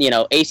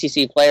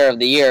 ACC Player of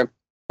the Year,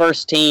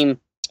 first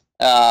team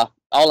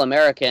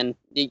All-American.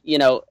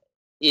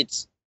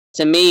 It's,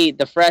 to me,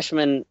 the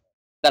freshmen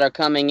that are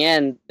coming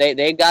in,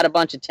 they got a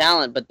bunch of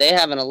talent, but they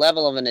have a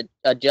level of an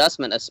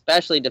adjustment,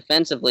 especially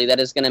defensively, that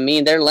is going to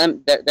mean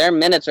their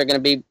minutes are going to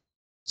be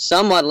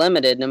somewhat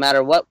limited no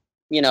matter what,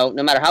 no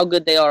matter how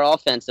good they are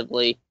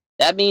offensively.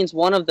 that means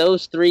one of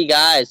those three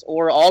guys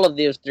or all of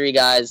those three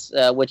guys,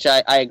 which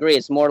I agree,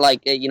 it's more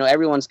like,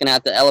 everyone's going to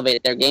have to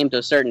elevate their game to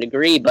a certain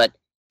degree. But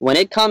when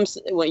it comes,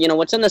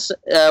 what's in this,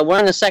 we're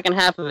in the second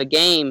half of a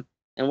game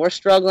and we're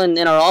struggling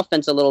in our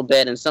offense a little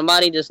bit, and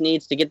somebody just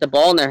needs to get the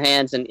ball in their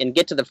hands and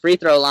get to the free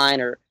throw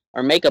line or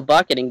make a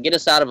bucket and get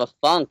us out of a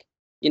funk.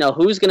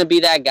 Who's going to be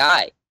that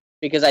guy?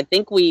 Because I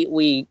think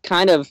we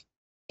kind of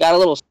got a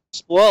little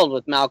spoiled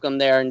with Malcolm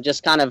there, and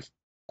just kind of,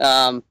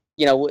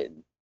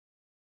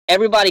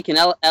 everybody can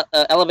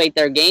elevate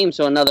their game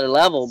to another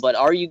level, but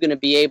are you going to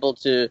be able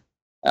to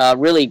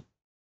really,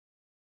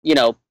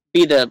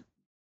 be the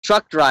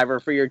truck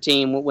driver for your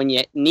team when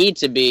you need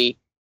to be?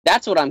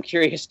 That's what I'm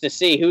curious to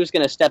see. Who's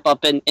going to step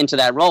up into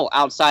that role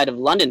outside of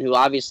London, who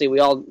obviously we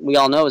all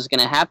know is going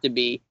to have to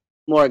be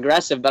more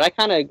aggressive. But I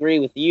kind of agree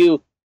with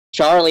you,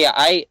 Charlie.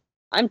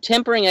 I'm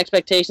tempering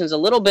expectations a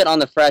little bit on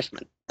the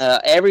freshmen.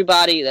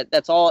 Everybody,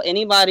 that's all.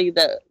 Anybody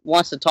that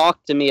wants to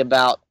talk to me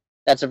about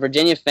that's a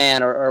Virginia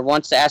fan or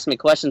wants to ask me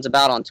questions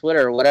about on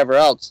Twitter or whatever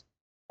else,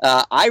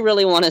 I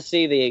really want to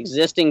see the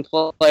existing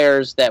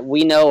players that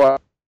we know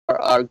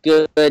are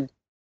good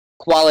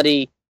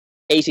quality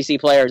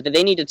ACC players, that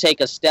they need to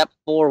take a step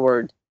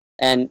forward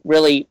and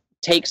really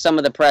take some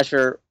of the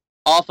pressure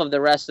off of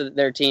the rest of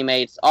their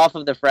teammates, off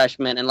of the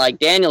freshmen. And like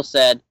Daniel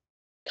said,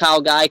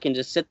 Kyle Guy can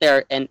just sit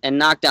there and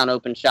knock down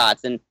open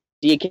shots. And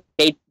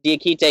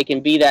Diakite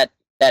can be that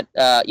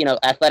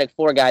athletic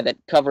four guy that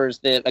covers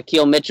the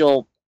Akil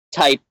Mitchell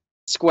type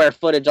square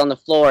footage on the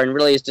floor and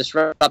really is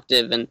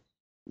disruptive. And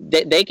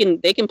they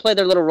can play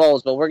their little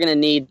roles, but we're gonna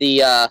need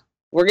the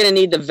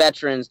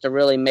veterans to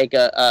really make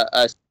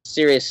a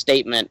serious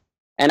statement.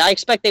 And I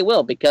expect they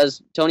will,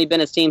 because Tony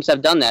Bennett's teams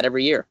have done that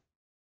every year.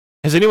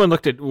 Has anyone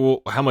looked at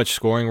how much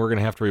scoring we're going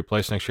to have to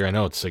replace next year? I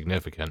know it's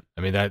significant.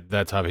 I mean,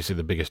 that's obviously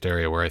the biggest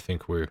area where I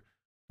think we're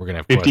going to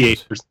have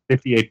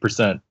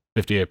 58%.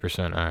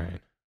 58%. All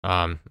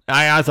right.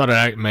 I thought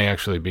it may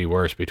actually be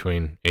worse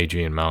between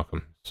AG and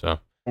Malcolm. So.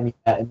 And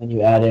then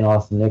you add in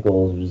Austin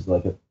Nichols, which is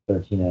like a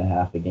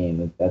 13.5 a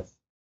game. That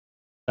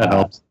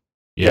helps.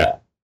 Yeah.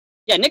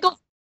 Yeah, Nichols.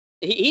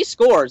 He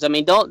scores. I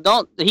mean,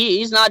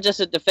 he's not just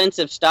a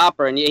defensive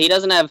stopper, and he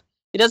doesn't have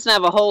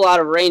a whole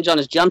lot of range on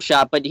his jump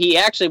shot, but he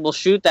actually will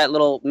shoot that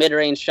little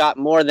mid-range shot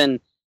more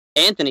than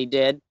Anthony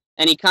did,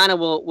 and he kind of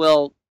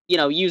will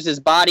use his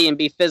body and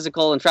be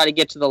physical and try to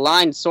get to the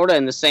line sort of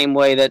in the same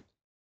way that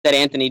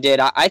Anthony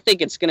did. I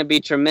think it's going to be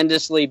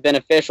tremendously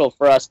beneficial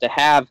for us to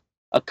have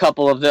a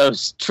couple of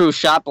those true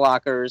shot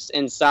blockers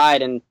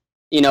inside, and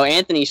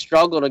Anthony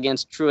struggled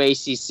against true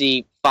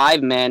ACC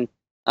 5 men.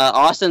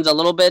 Austin's a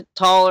little bit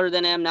taller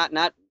than him,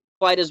 not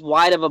quite as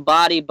wide of a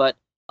body, but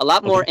a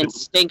lot more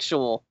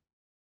instinctual.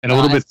 And a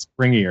little bit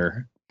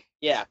springier.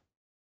 Yeah,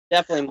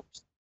 definitely.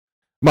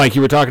 Mike,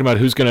 you were talking about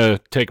who's going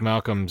to take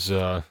Malcolm's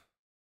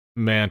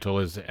mantle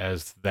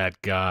as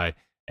that guy,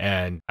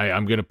 and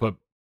I'm going to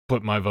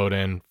put my vote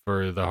in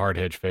for the hard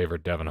hedge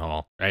favorite, Devin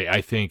Hall.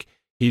 I think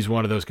he's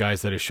one of those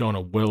guys that has shown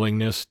a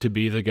willingness to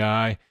be the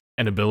guy,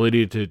 an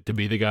ability to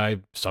be the guy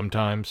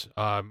sometimes,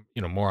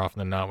 more often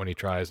than not when he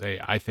tries.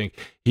 I think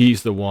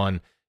he's the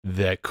one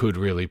that could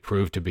really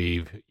prove to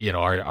be,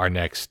 our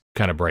next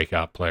kind of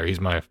breakout player. He's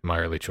my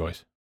early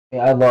choice.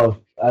 Yeah, I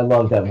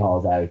love Devin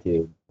Hall's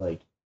attitude. Like,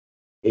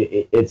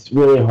 it's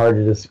really hard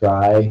to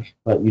describe,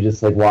 but you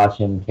just watch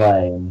him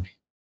play, and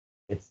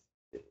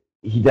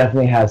he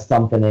definitely has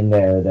something in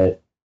there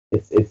that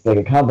it's like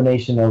a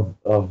combination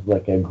of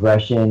like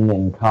aggression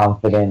and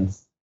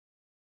confidence,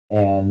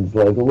 and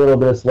like a little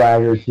bit of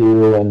swagger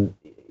too, and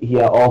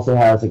he also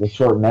has like a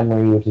short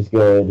memory, which is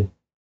good.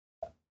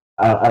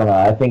 I don't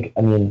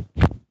know.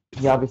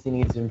 He obviously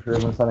needs to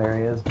improve in some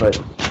areas, but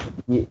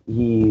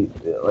he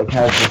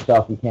has the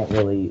stuff you can't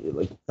really,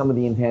 some of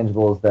the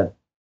intangibles that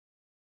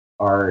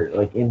are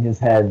in his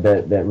head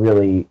that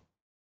really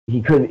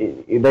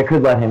that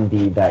could let him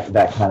be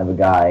that kind of a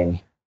guy. And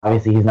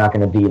obviously he's not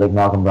going to be like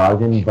Malcolm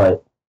Brogdon,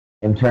 but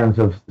in terms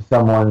of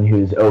someone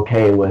who's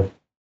okay with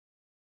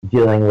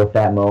dealing with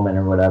that moment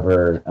or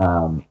whatever,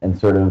 and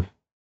sort of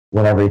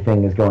when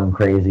everything is going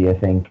crazy, I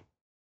think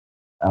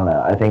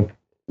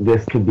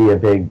this could be a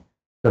big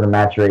sort of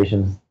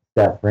maturation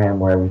step for him,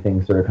 where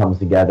everything sort of comes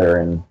together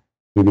and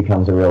he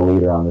becomes a real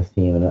leader on this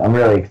team. And I'm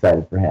really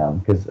excited for him,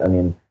 because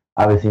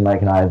obviously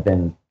Mike and I have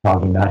been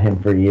talking about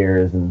him for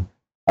years, and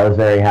I was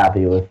very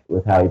happy with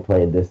how he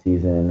played this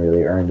season and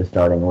really earned a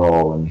starting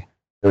role and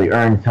really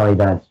earned Tony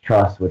Bennett's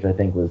trust, which I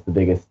think was the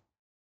biggest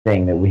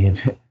thing that we had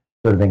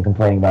sort of been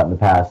complaining about in the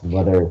past, and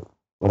whether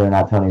or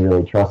not Tony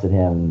really trusted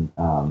him.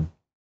 I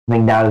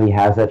think now that he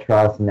has that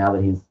trust, and now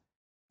that he's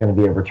going to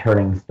be a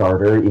returning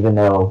starter, even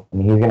though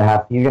he's going to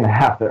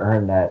have to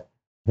earn that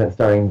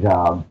starting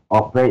job,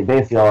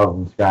 basically all of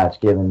them scratch,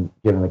 given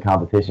the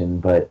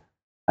competition. But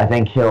I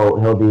think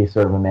he'll be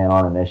sort of a man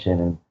on a mission,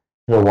 and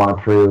he'll want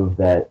to prove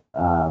that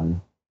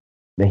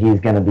that he's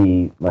going to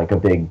be like a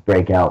big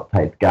breakout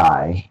type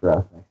guy for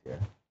us next year.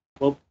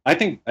 Well, I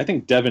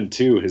think Devin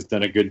too has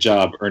done a good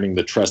job earning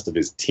the trust of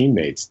his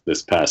teammates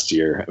this past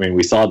year. I mean,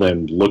 we saw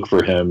them look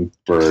for him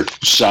for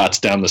shots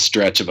down the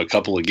stretch of a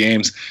couple of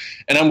games,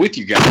 and I'm with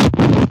you guys.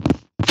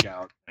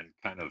 Out and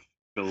kind of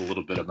fill a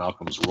little bit of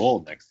Malcolm's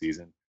role next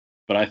season.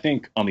 But I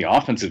think on the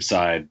offensive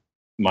side,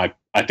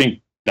 I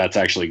think that's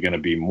actually going to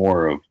be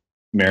more of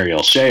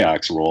Mariel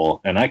Shayok's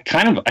role, and I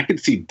could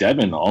see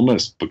Devin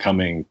almost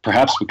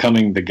perhaps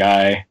becoming the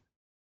guy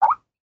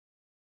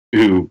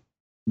who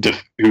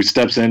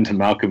steps into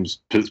Malcolm's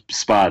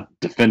spot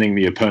defending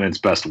the opponent's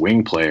best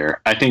wing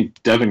player. I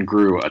think Devin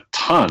grew a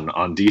ton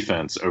on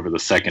defense over the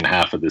second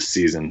half of this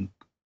season.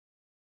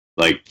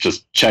 Like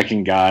just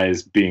checking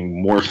guys,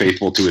 being more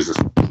faithful to his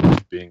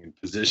being in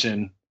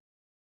position.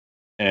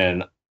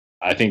 And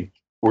I think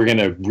we're going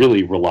to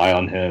really rely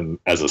on him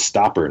as a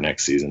stopper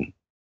next season.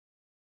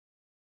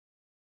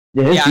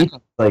 Yeah, his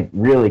defense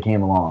really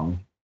came along.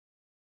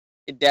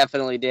 It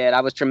definitely did.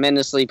 I was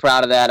tremendously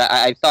proud of that.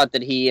 I thought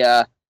that he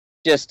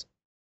just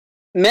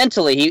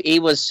mentally, he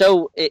was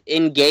so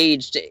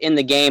engaged in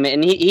the game,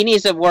 and he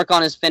needs to work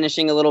on his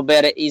finishing a little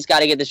bit. He's got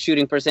to get the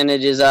shooting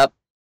percentages up,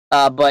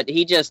 but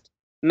he just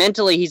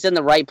mentally he's in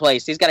the right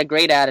place. He's got a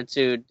great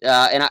attitude,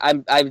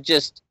 and I'm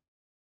just,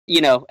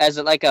 as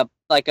like a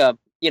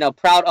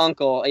proud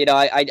uncle,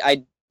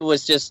 I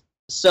was just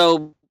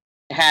so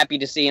happy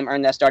to see him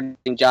earn that starting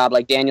job.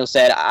 Like Daniel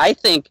said, I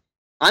think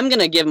I'm going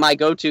to give my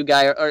go-to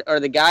guy or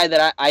the guy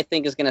that I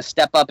think is going to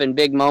step up in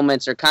big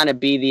moments or kind of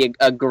be the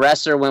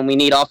aggressor when we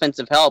need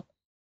offensive help.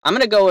 I'm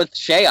going to go with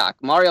Shayok,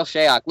 Mariel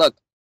Shayok. Look,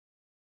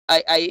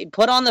 I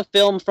put on the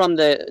film from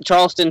the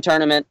Charleston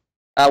tournament,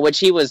 which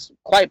he was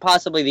quite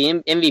possibly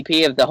the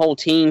MVP of the whole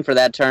team for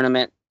that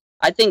tournament.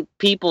 I think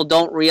people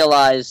don't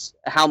realize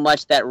how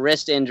much that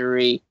wrist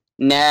injury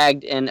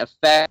nagged and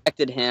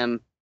affected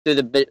him through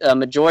the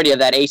majority of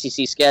that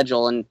ACC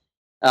schedule, and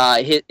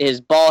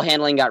his ball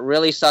handling got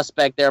really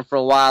suspect there for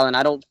a while, and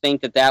I don't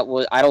think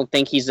I don't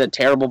think he's a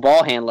terrible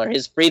ball handler.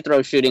 His free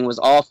throw shooting was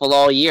awful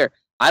all year.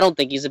 I don't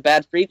think he's a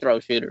bad free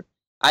throw shooter.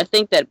 I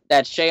think that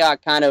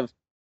Shayok kind of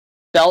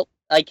felt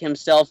like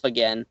himself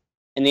again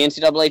in the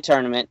NCAA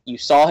tournament. You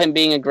saw him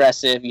being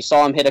aggressive. You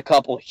saw him hit a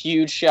couple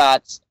huge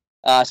shots,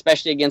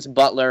 especially against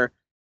Butler.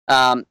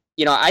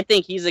 I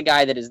think he's a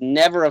guy that is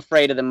never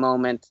afraid of the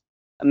moment.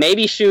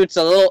 Maybe shoots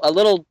a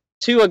little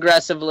too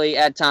aggressively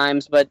at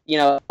times, but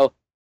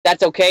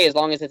that's okay as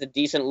long as it's a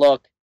decent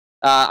look.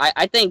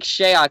 I think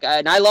Shayok,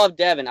 and I love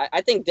Devin.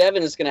 I think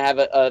Devin is going to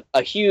have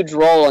a huge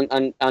role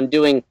on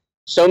doing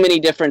so many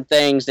different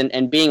things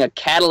and being a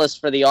catalyst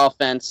for the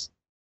offense.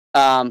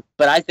 But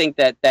I think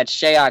that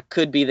Shayok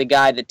could be the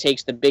guy that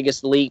takes the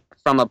biggest leap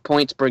from a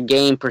points per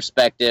game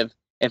perspective.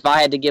 If I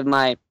had to give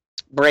my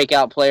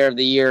breakout player of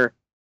the year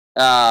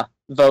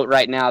vote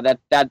right now,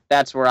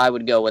 that's where I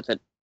would go with it.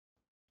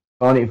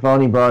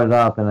 Phony brought it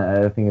up, and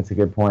I think it's a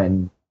good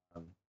point.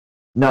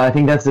 No, I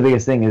think that's the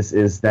biggest thing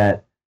is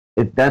that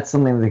that's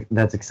something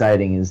that's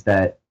exciting, is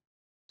that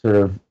sort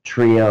of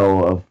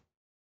trio of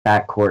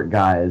backcourt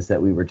guys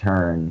that we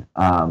return.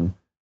 And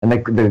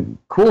the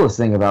coolest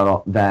thing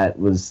about that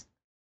was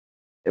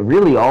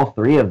really all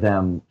three of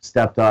them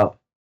stepped up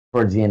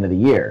towards the end of the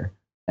year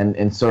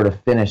and sort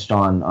of finished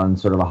on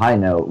sort of a high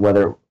note,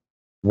 whether it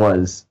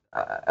was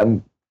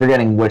I'm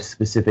forgetting which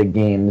specific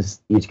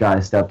games each guy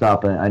stepped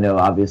up. And I know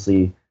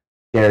obviously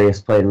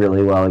Darius played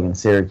really well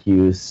against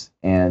Syracuse,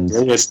 and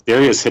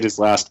Darius hit his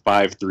last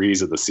 5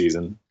 threes of the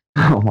season.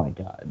 Oh my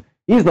God,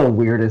 he's the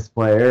weirdest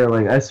player.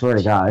 Like, I swear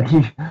to God,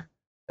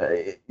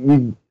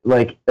 you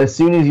like as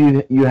soon as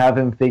you have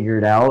him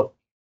figured out,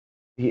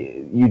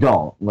 you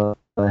don't.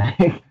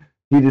 Like,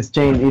 he just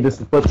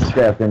flipped the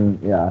script,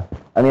 and yeah.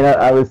 I mean,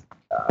 I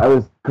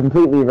was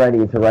completely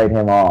ready to write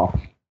him off,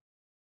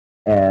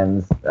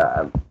 and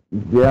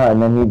yeah, and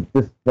then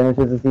he just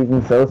finishes the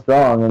season so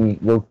strong and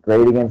looks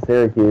great against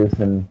Syracuse,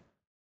 and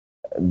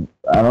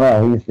I don't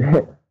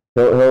know,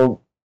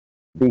 he'll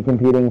be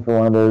competing for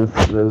one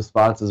of those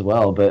spots as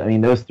well. But I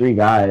mean, those three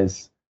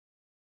guys,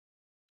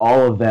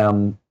 all of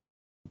them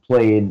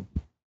played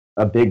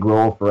a big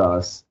role for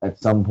us at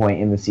some point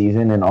in the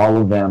season, and all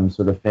of them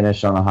sort of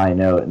finished on a high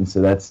note, and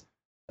so that's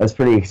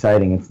pretty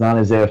exciting. It's not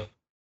as if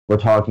we're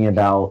talking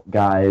about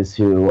guys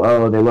who,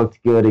 they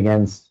looked good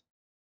against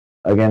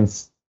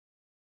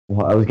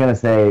well, I was going to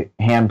say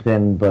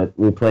Hampton, but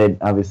we played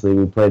them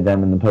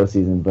in the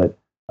postseason, but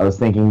I was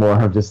thinking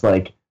more of just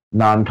like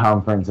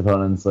non-conference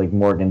opponents like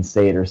Morgan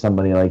State or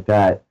somebody like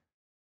that.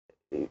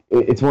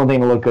 It's one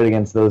thing to look good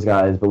against those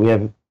guys, but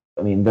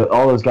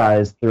all those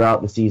guys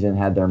throughout the season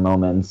had their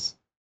moments.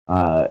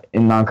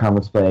 In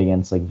non-conference play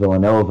against like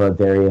Villanova,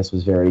 Darius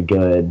was very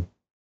good,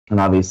 and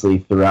obviously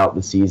throughout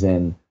the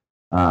season,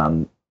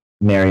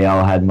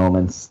 Mariel had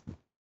moments,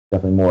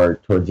 definitely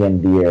more towards the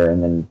end of the year,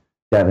 and then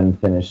Devin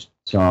finished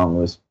strong,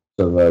 was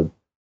sort of a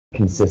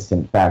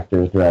consistent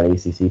factor throughout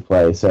ACC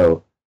play.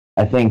 So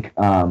I think,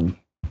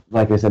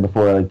 like I said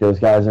before, like those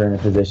guys are in a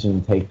position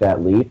to take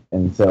that leap,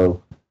 and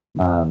so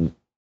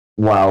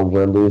while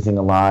we're losing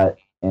a lot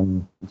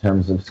in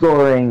terms of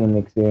scoring and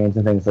experience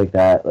and things like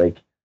that, like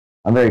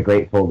I'm very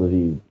grateful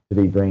to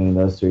to be bringing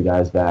those three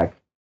guys back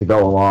to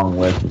go along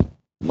with,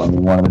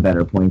 one of the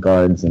better point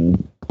guards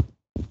and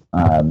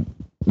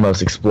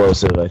most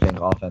explosive, I think,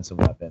 offensive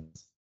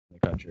weapons in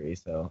the country.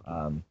 So,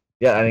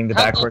 yeah, I think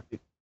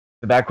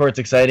the backcourt's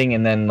exciting,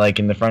 and then like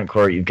in the front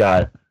court, you've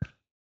got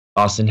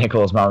Austin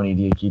Nichols, Mamadi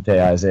Diakite,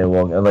 Isaiah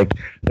Wilson. Like,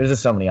 there's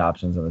just so many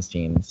options on this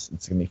team. It's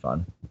gonna be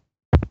fun.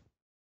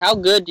 How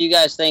good do you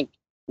guys think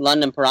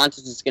London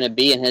Parantis is going to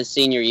be in his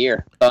senior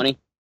year, Phony?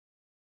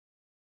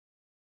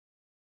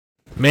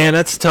 Man,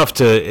 that's tough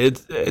to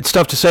it's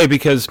tough to say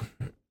because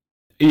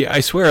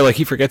I swear, like,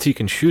 he forgets he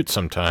can shoot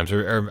sometimes,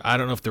 or I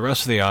don't know if the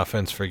rest of the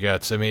offense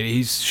forgets. I mean,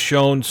 he's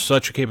shown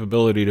such a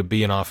capability to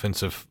be an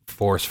offensive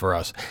force for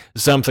us,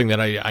 something that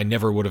I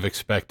never would have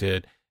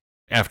expected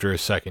after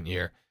his second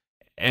year.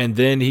 And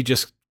then he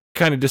just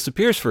kind of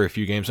disappears for a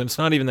few games, and it's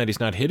not even that he's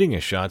not hitting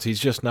his shots, he's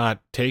just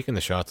not taking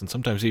the shots, and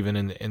sometimes even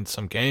in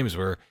some games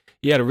where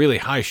he had a really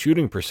high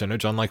shooting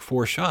percentage on like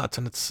 4 shots,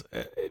 and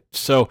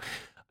so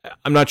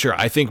I'm not sure.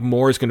 I think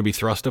more is going to be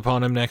thrust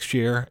upon him next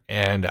year,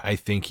 and I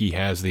think he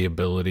has the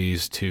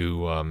abilities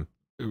to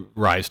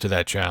rise to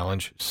that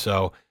challenge.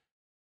 So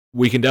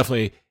we can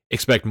definitely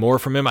expect more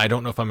from him. I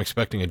don't know if I'm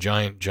expecting a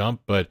giant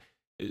jump, but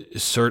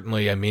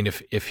certainly, I mean,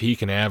 if he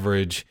can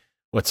average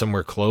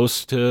somewhere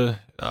close to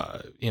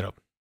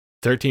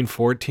 13,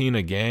 14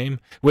 a game.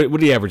 What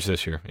did he average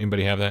this year?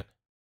 Anybody have that?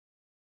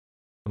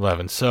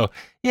 11. So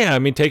yeah, I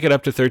mean, take it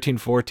up to 13,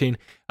 14.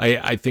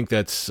 I think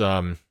that's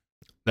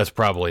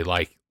probably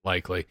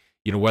likely.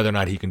 Whether or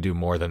not he can do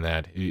more than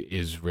that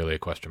is really a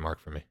question mark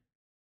for me.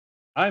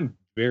 I'm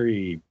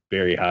very,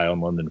 very high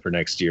on London for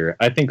next year.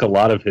 I think a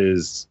lot of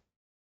his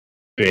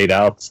fade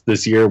outs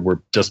this year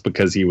were just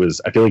because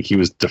I feel like he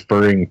was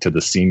deferring to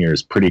the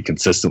seniors pretty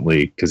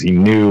consistently because he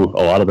knew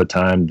a lot of the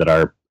time that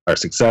our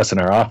success in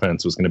our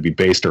offense was going to be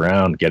based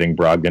around getting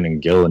Brogdon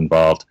and Gill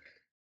involved.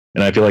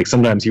 And I feel like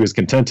sometimes he was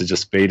content to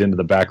just fade into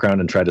the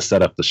background and try to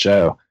set up the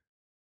show.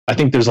 I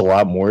think there's a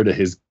lot more to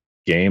his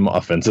game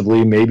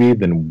offensively maybe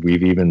than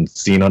we've even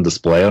seen on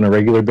display on a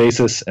regular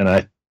basis, and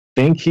I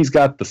think he's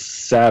got the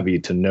savvy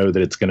to know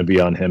that it's going to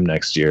be on him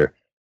next year.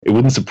 It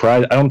wouldn't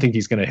surprise. I don't think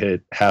he's going to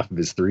hit half of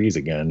his threes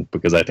again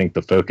because I think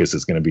the focus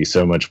is going to be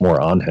so much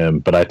more on him,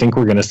 but I think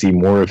we're going to see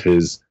more of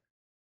his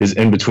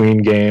in-between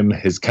game,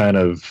 his kind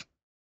of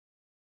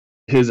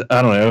his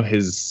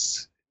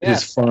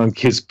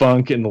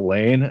funk in the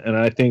lane, and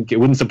I think it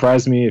wouldn't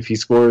surprise me if he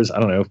scores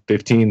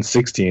 15,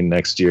 16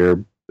 next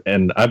year.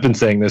 And I've been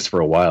saying this for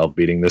a while,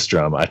 beating this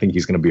drum. I think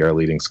he's going to be our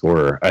leading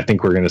scorer. I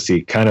think we're going to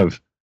see kind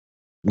of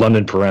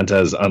London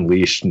Parantis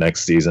unleashed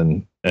next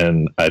season.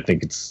 And I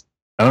think it's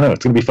going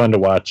to be fun to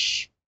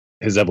watch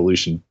his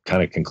evolution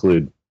kind of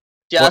conclude.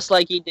 Just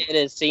like he did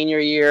his senior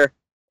year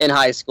in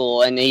high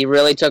school. And he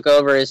really took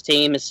over his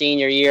team his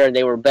senior year.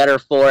 They were better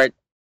for it.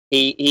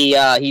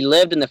 He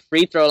lived in the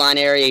free throw line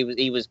area.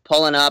 He was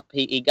pulling up.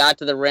 He got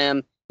to the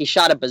rim. He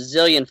shot a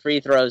bazillion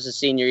free throws his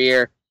senior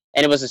year.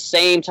 And it was the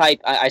same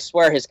type. I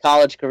swear his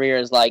college career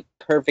is like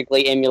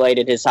perfectly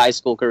emulated his high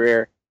school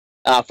career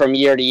from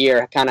year to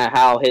year, kind of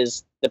how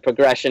the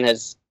progression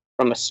has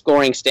from a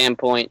scoring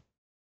standpoint.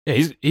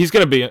 Yeah, he's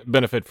going to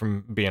benefit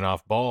from being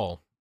off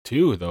ball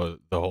too, the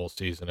whole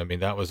season. I mean,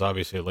 that was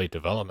obviously a late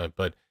development,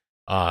 but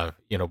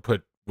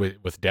put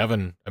with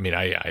Devin, I mean,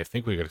 I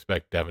think we could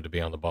expect Devin to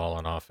be on the ball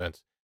on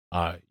offense.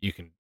 You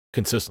can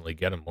consistently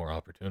get him more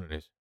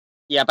opportunities.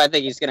 Yep, I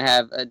think he's going to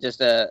have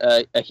just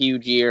a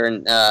huge year,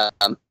 and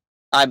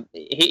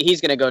he's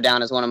going to go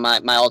down as one of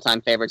my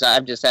all-time favorites.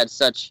 I've just had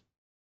such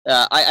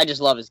I just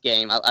love his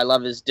game. I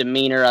love his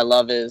demeanor. I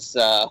love his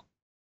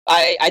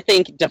I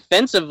think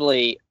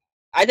defensively,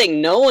 I think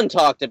no one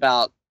talked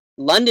about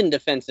London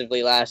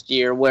defensively last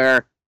year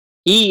where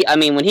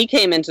when he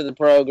came into the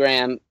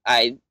program,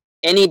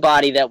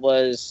 anybody that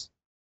was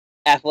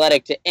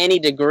athletic to any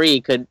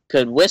degree could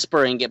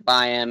whisper and get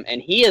by him,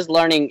 and he has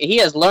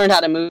learned how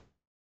to move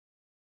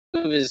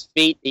his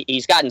feet.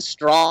 He's gotten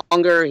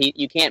stronger.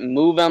 You can't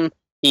move him.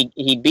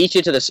 He beats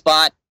you to the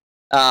spot.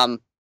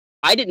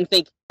 I didn't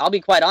think, I'll be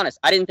quite honest,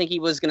 I didn't think he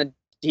was gonna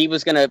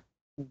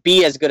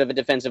be as good of a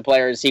defensive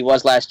player as he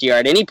was last year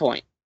at any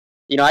point.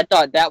 I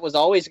thought that was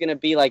always going to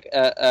be like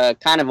a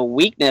kind of a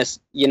weakness,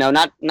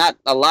 not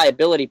a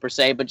liability per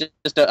se, but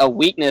just a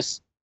weakness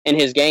in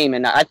his game.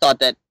 And I thought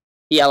that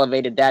he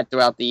elevated that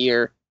throughout the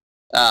year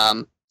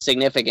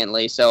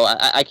significantly. So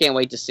I can't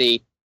wait to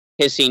see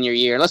his senior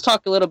year. Let's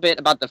talk a little bit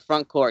about the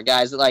front court,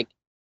 guys. Like,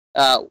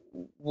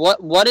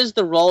 what is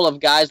the role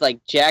of guys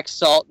like Jack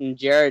Salt and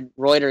Jared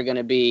Reuter going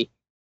to be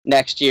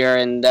next year?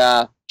 And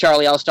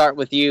Charlie, I'll start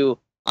with you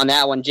on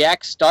that one.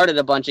 Jack started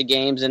a bunch of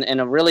games in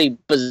a really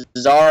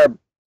bizarre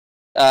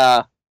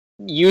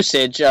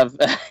usage of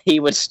he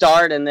would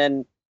start and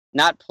then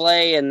not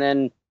play and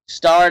then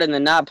start and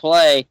then not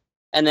play.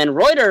 And then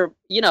Reuter,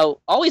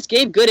 always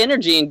gave good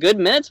energy and good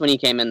minutes when he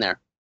came in there.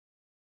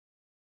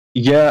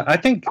 Yeah, I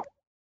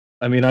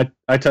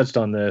touched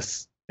on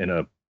this in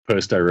a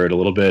post I wrote a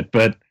little bit,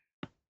 but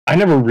I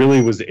never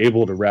really was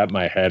able to wrap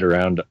my head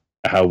around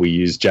how we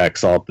used Jack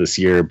Salt this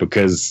year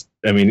because,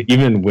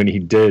 even when he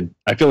did,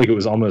 I feel like it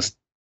was almost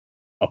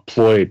a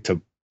ploy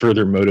to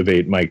further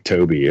motivate Mike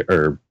Tobey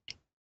or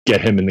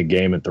get him in the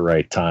game at the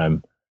right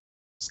time.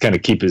 Just kind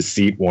of keep his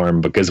seat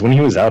warm, because when he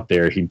was out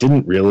there, he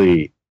didn't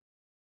really,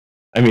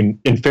 I mean,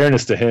 in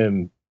fairness to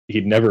him,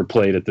 he'd never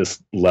played at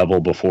this level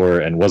before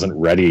and wasn't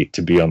ready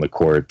to be on the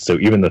court. So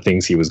even the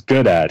things he was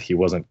good at, he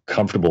wasn't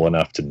comfortable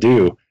enough to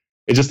do.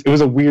 It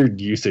was a weird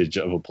usage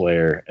of a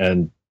player.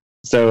 And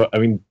so, I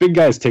mean, big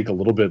guys take a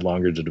little bit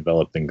longer to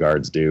develop than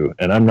guards do.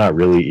 And I'm not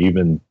really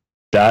even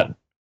I'm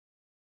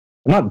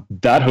not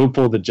that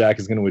hopeful that Jack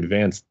is going to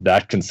advance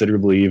that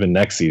considerably even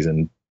next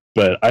season.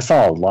 But I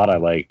saw a lot I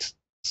liked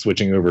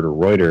switching over to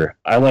Reuter.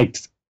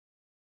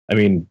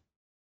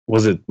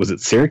 Was it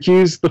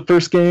Syracuse the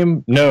first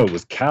game? No, it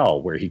was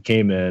Cal, where he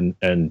came in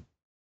and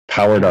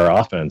powered our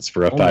offense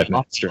for a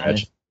 5-minute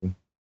stretch.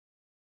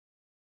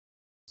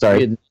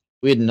 Sorry.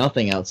 We had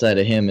nothing outside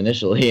of him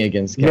initially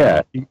against Cal.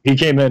 Yeah, he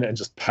came in and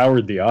just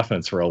powered the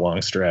offense for a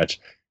long stretch.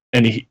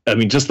 And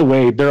just the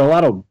way, there are a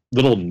lot of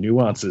little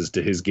nuances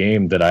to his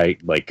game that I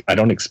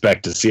don't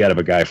expect to see out of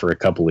a guy for a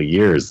couple of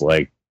years.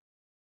 Like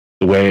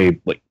the way,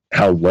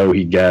 how low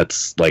he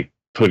gets,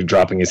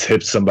 dropping his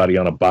hips somebody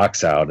on a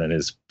box out, and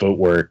his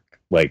footwork,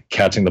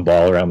 catching the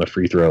ball around the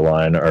free throw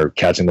line or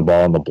catching the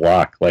ball on the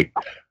block.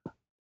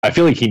 I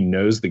feel like he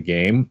knows the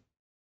game.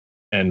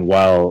 And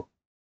while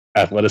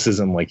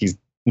athleticism,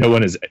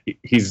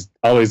 he's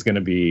always going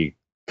to be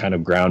kind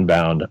of ground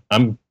bound.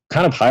 I'm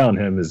kind of high on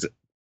him as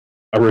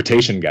a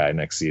rotation guy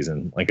next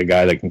season, like a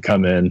guy that can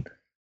come in,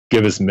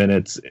 give us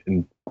minutes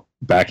and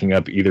backing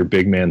up either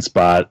big man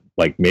spot,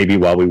 maybe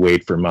while we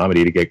wait for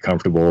Mamadi to get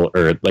comfortable,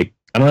 or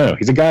I don't know.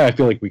 He's a guy I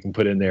feel like we can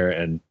put in there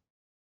and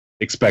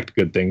expect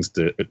good things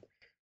to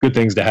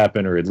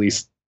happen, or at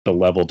least the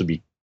level to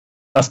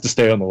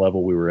stay on the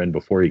level we were in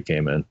before he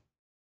came in.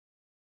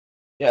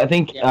 Yeah, I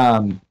think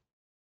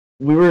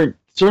we were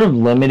sort of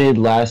limited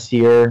last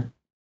year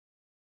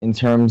in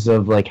terms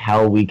of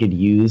how we could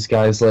use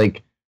guys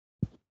like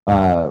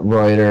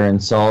Reuter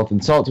and Salt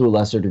to a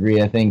lesser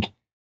degree. I think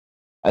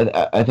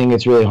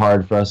it's really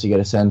hard for us to get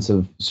a sense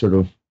of sort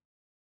of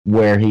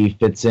where he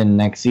fits in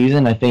next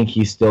season. I think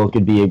he still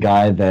could be a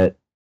guy that,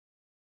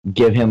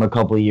 give him a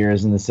couple of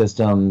years in the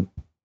system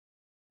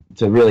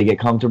to really get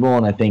comfortable,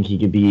 and I think he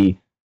could be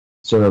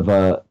sort of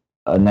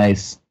a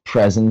nice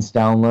presence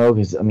down low,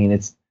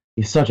 because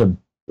he's such a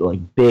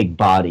big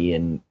body,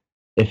 and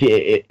if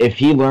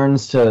he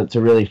learns to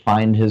really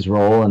find his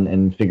role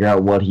and figure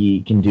out what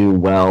he can do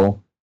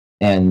well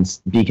and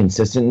be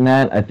consistent in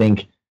that, I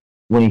think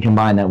when you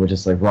combine that with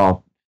just raw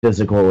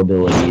physical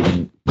ability,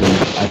 and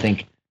I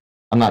think,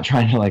 I'm not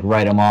trying to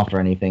write him off or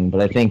anything,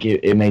 but I think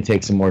it may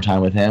take some more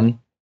time with him.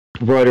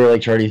 Reuter,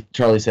 like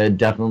Charlie said,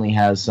 definitely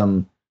has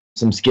some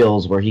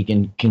skills where he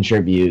can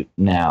contribute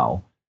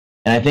now.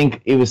 And I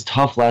think it was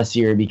tough last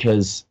year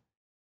because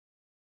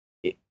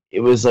it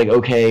was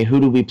okay, who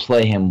do we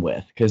play him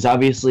with? Because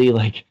obviously,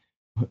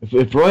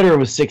 if Reuter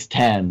was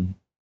 6'10",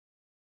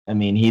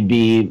 he'd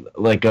be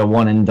a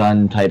one and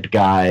done type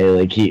guy.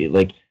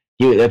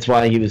 That's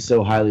why he was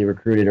so highly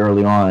recruited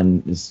early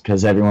on, is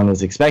because everyone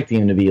was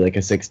expecting him to be a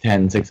 6'10",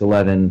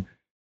 6'11",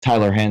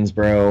 Tyler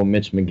Hansbrough,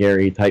 Mitch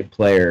McGarry type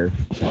player.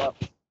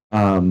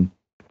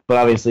 But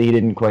obviously he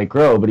didn't quite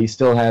grow, but he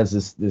still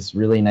has this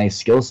really nice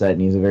skill set,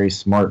 and he's a very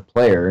smart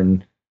player.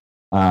 And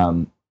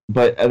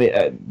but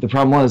the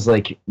problem was,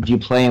 do you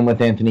play him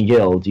with Anthony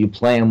Gill? Do you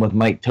play him with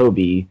Mike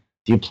Tobey?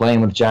 Do you play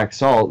him with Jack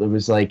Salt? It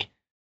was there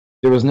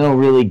was no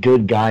really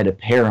good guy to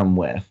pair him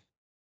with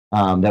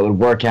that would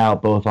work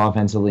out both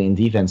offensively and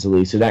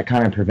defensively. So that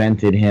kind of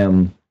prevented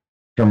him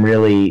from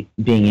really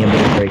being able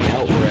to break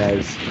out.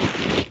 Whereas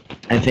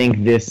I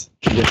think this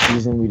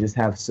season we just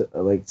have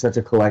such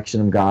a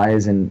collection of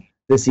guys, and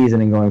this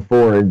season and going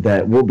forward,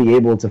 that we'll be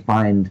able to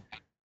find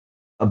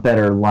a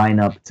better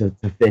lineup to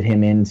fit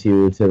him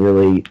into, to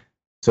really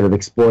sort of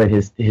exploit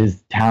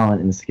his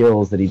talent and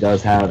skills that he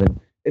does have. And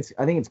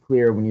I think it's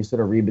clear when you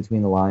sort of read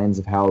between the lines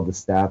of how the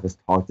staff has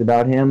talked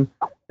about him.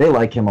 They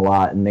like him a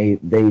lot, and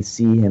they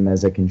see him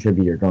as a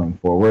contributor going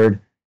forward.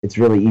 It's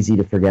really easy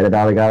to forget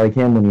about a guy like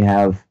him when you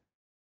have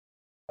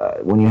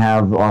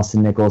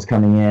Austin Nichols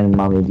coming in, and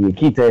Mamadi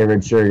Diakite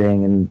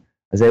redshirting, and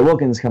Isaiah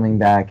Wilkins coming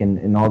back,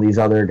 and all these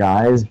other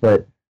guys.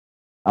 But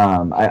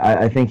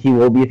I think he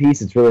will be a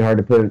piece. It's really hard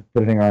to put a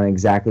finger on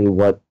exactly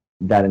what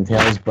that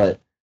entails, but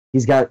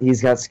he's got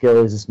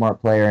skill. He's a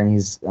smart player, and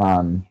he's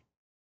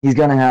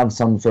gonna have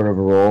some sort of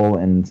a role.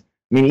 And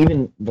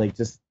even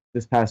just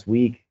this past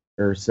week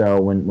or so,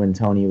 when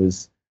Tony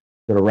was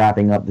sort of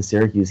wrapping up the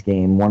Syracuse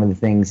game, one of the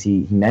things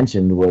he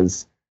mentioned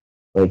was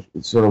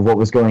sort of what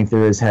was going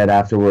through his head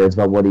afterwards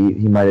about what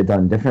he might have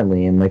done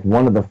differently. And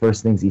one of the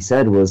first things he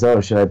said was,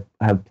 "Oh, should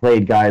I have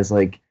played guys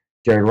like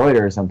Jared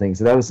Reuter or something?"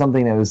 So that was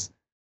something that was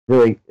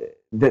really,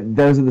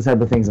 those are the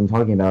type of things I'm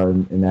talking about,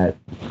 in that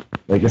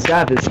the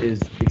staff is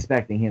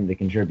expecting him to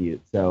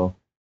contribute. So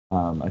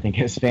I think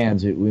as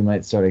fans we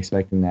might start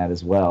expecting that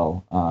as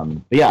well.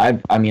 But yeah,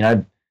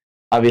 I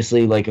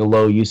obviously a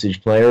low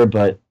usage player,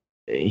 but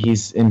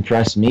he's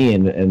impressed me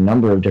in a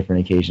number of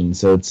different occasions.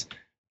 So it's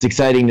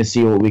exciting to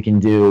see what we can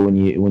do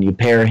when you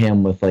pair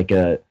him with like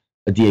a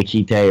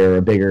Diakite or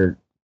a bigger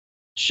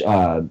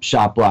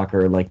shot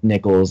blocker like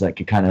Nichols that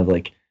could kind of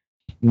like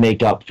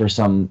make up for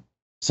something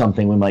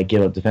we might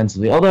give up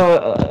defensively.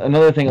 Although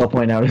another thing I'll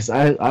point out is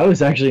I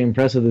was actually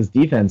impressed with his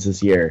defense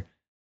this year.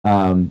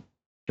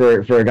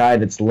 For a guy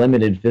that's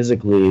limited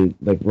physically,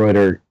 like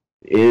Reuter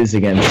is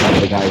against some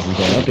of the guys he's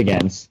going up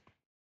against,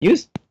 he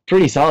was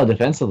pretty solid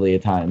defensively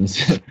at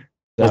times.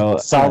 So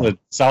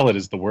solid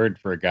is the word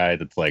for a guy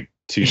that's like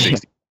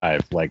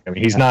 265. Like, I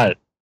mean, he's not.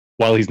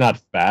 While he's not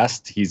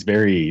fast, he's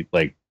very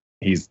like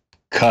he's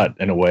cut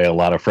in a way a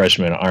lot of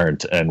freshmen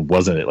aren't, and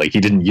wasn't it like he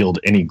didn't yield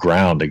any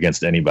ground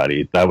against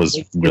anybody. That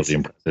was really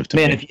impressive to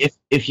me. Man,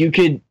 if you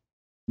could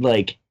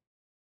like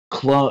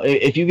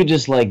if you could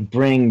just like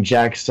bring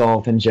Jack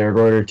Salt and Jared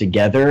Reuter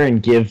together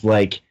and give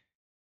like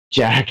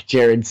Jack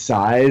Jared's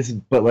size,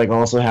 but like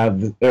also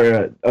have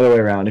or other way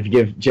around. If you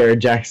give Jared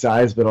Jack's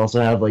size, but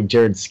also have like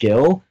Jared's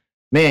skill,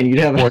 man, you'd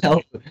have a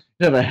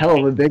hell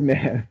of a big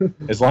man.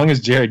 As long as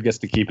Jared gets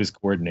to keep his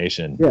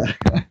coordination. Yeah.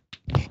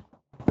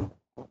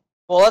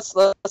 Well,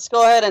 let's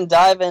go ahead and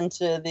dive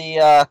into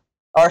the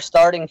our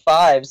starting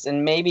fives,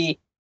 and maybe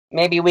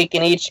we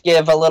can each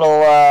give a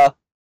little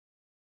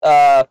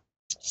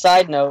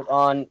side note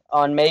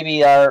on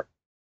maybe our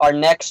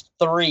next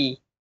three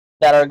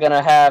that are going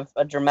to have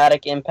a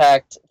dramatic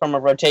impact from a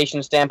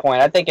rotation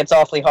standpoint. I think it's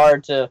awfully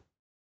hard to,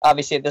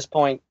 obviously at this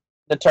point,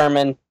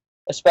 determine,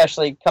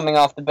 especially coming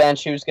off the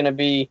bench, who's going to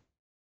be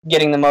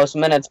getting the most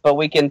minutes. But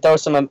we can throw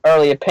some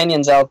early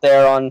opinions out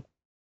there on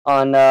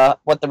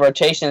what the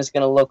rotation is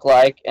going to look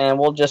like, and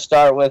we'll just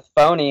start with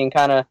Phony and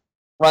kind of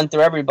run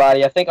through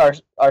everybody. I think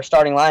our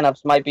starting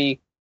lineups might be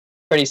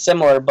pretty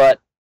similar,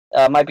 but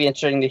might be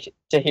interesting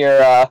to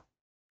hear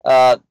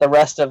the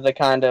rest of the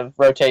kind of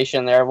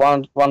rotation there.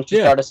 Why don't you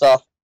start us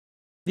off?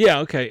 Yeah,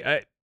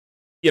 okay.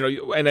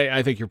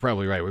 I think you're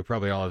probably right. We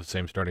probably all have the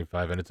same starting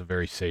five, and it's a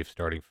very safe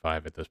starting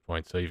five at this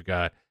point. So you've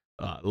got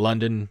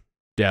London,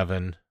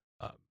 Devin,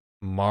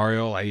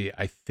 Mario,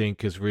 I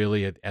think is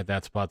really at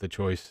that spot. The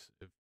choice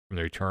from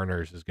the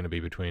returners is going to be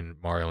between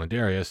Mario and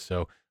Darius.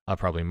 So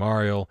probably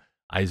Mario,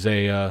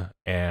 Isaiah,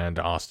 and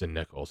Austin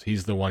Nichols.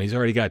 He's the one. He's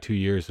already got 2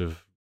 years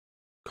of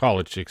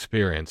college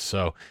experience,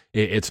 so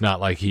it's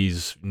not like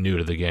he's new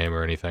to the game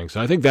or anything.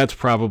 So I think that's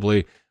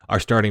probably our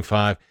starting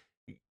five.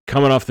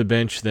 Coming off the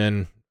bench,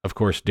 then, of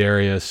course,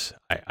 Darius.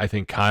 I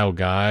think Kyle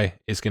Guy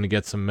is going to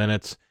get some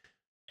minutes.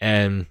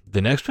 And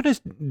the next one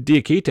is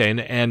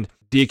Diakite. And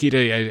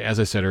Diakite, as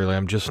I said earlier,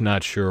 I'm just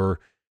not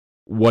sure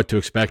what to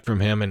expect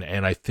from him.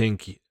 And I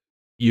think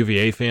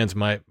UVA fans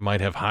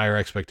might have higher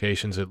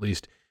expectations, at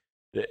least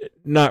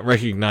not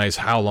recognize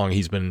how long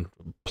he's been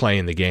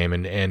playing the game,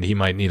 and he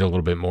might need a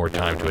little bit more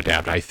time to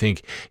adapt. I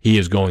think he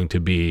is going to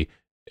be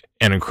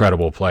an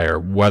incredible player.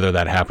 Whether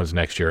that happens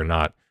next year or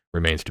not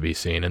remains to be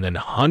seen. And then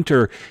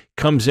Hunter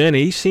comes in.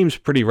 He seems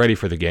pretty ready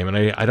for the game, and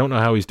I don't know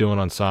how he's doing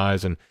on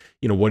size and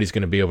what he's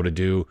going to be able to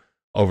do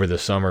over the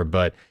summer,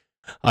 but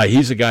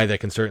he's a guy that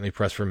can certainly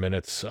press for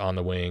minutes on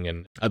the wing,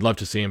 and I'd love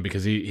to see him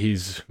because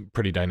he's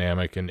pretty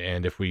dynamic,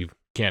 and if we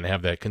can't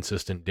have that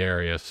consistent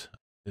Darius,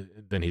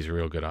 then he's a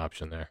real good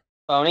option there.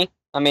 Phony?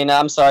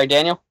 I'm sorry,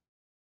 Daniel?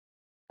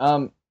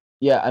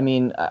 Yeah,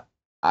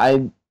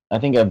 I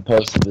think I've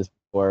posted this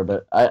before,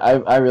 but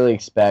I really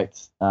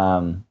expect,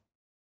 I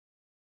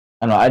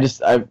don't know,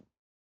 I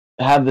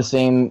have the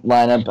same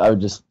lineup. I would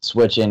just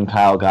switch in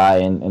Kyle Guy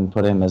and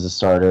put him as a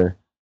starter.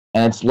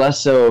 And it's less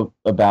so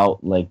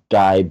about, like,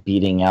 Guy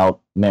beating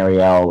out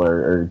Mariel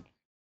or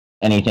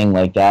anything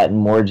like that, and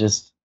more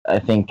just, I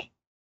think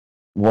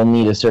we'll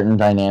need a certain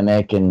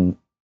dynamic, and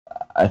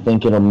I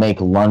think it'll make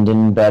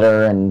London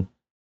better and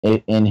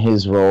in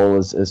his role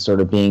as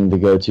sort of being the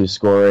go-to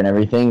scorer and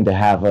everything, to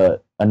have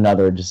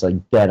another just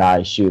like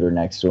dead-eye shooter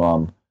next to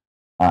him.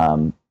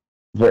 I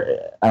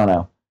don't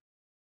know.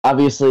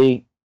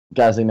 Obviously,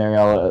 guys like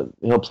Mariella,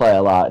 he'll play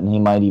a lot, and he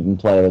might even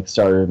play like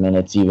starter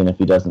minutes even if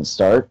he doesn't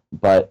start.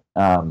 But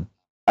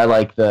I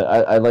like the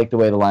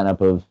way the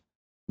lineup of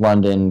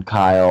London,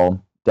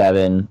 Kyle,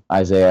 Devin,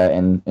 Isaiah,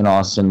 and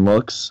Austin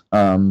looks.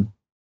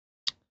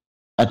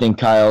 I think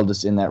Kyle,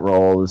 just in that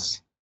role,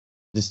 is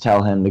just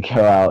tell him to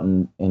go out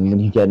and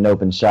when you get an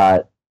open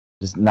shot,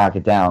 just knock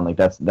it down. Like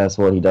that's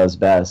what he does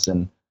best.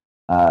 And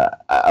a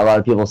lot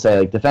of people say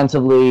like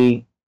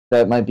defensively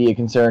that might be a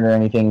concern or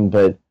anything,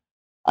 but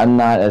I'm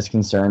not as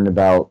concerned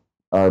about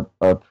our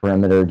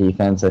perimeter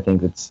defense. I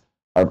think it's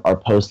our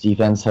post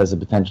defense has the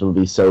potential to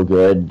be so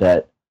good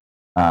that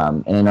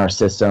and in our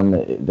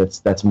system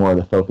that's more of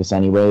the focus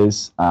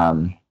anyways.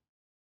 And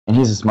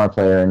he's a smart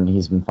player and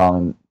he's been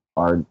following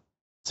our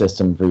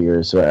system for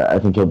years, so I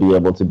think he'll be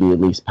able to be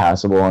at least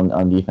passable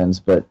on defense.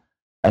 But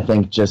I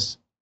think just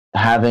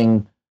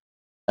having,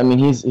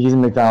 he's a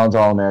McDonald's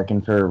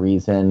All-American for a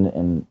reason,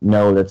 and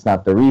no, that's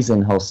not the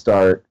reason he'll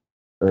start,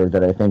 or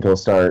that I think he'll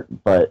start,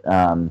 but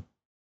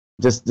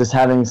just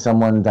having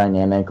someone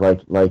dynamic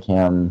like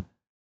him,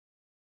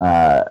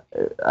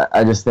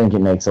 I just think it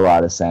makes a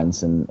lot of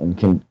sense and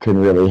can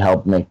really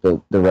help make the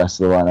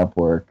rest of the lineup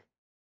work.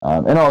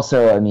 And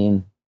also,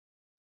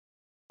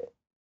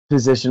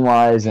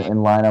 position-wise and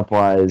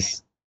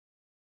lineup-wise,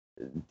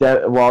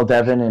 while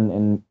Devin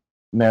and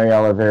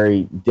Mariel are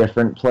very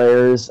different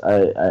players,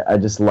 I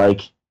just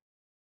like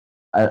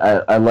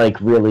I like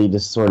really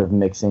just sort of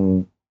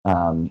mixing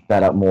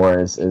that up more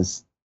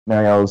as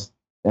Mariel's,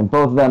 and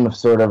both of them have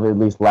sort of, at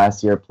least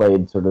last year,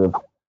 played sort of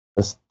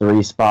this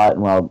 3 spot,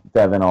 and while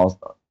Devin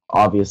also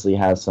obviously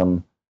has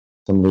some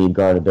lead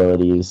guard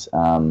abilities.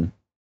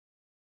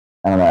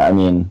 I don't know. I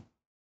mean,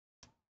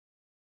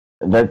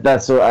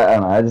 that's what I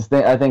don't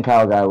know. I think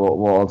Kyle Guy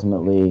will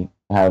ultimately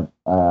have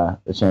a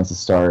chance to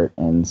start,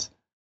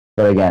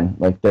 but again,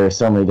 like, there are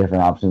so many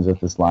different options with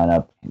this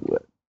lineup.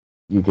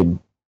 You could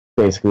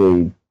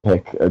basically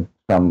pick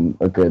from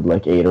a good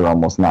like 8 or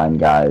almost 9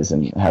 guys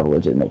and have a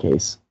legitimate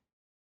case.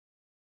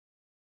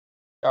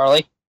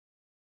 Charlie?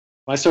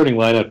 My starting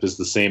lineup is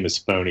the same as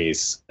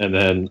Phony's, and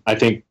then I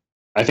think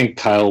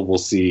Kyle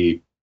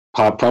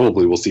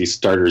probably will see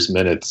starters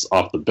minutes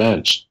off the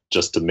bench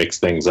just to mix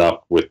things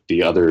up with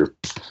the other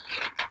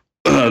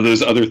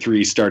those other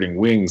 3 starting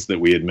wings that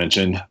we had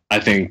mentioned. I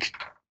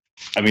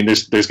mean,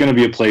 there's going to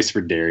be a place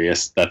for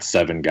Darius. That's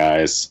 7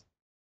 guys.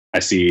 I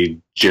see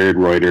Jared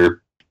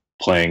Reuter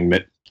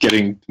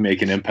getting to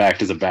make an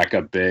impact as a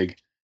backup big,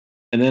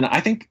 and then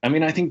I think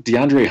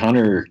DeAndre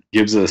Hunter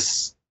gives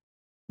us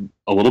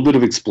a little bit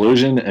of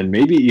explosion and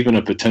maybe even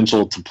a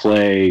potential to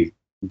play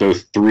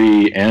both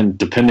 3 and,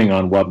 depending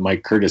on what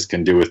Mike Curtis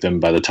can do with him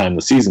by the time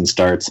the season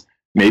starts,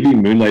 maybe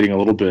moonlighting a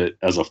little bit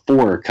as a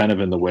 4, kind of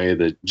in the way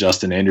that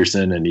Justin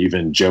Anderson and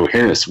even Joe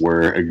Harris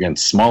were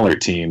against smaller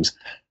teams,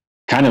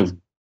 kind of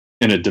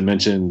in a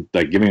dimension,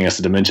 like giving us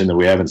a dimension that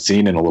we haven't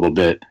seen in a little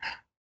bit.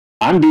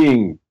 I'm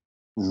being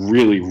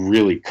really,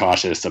 really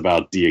cautious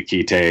about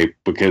Diakite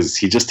because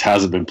he just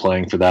hasn't been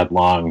playing for that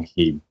long.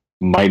 He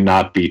might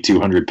not be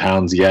 200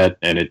 pounds yet,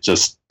 and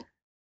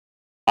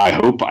I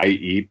hope I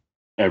eat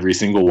every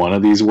single one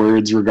of these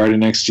words regarding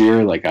next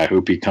year. Like, I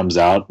hope he comes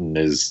out and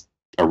is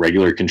a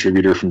regular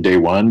contributor from day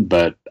one,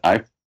 but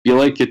I feel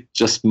like it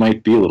just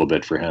might be a little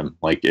bit for him.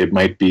 Like, it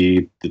might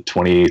be the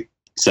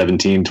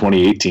 2017,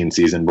 2018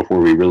 season before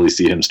we really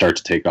see him start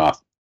to take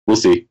off. We'll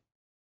see.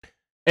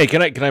 Hey,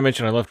 can I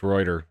mention I left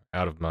Reuter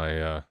out of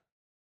my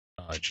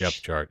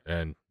depth chart,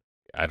 and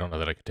I don't know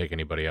that I could take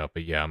anybody out,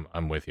 but yeah,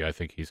 I'm with you. I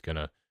think he's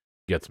gonna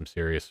get some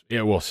serious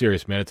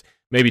minutes,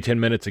 maybe 10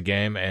 minutes a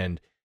game,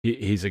 and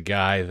he's a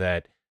guy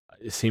that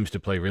seems to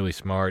play really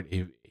smart.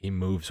 He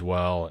moves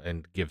well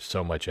and gives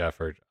so much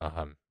effort.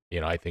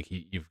 I think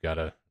you've got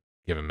to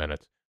give him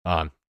minutes.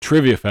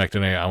 Trivia fact,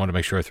 and I want to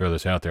make sure I throw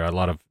this out there. A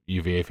lot of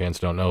UVA fans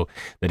don't know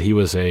that he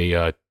was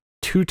a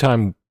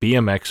 2-time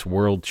BMX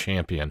world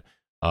champion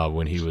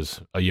when he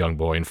was a young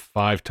boy, and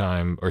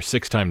 5-time or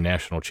 6-time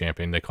national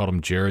champion. They called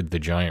him Jared the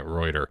Giant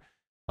Reuter.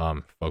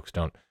 Folks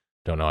don't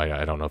know.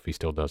 I don't know if he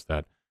still does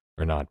that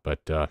or not, but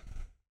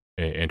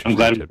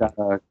interesting.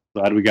 I'm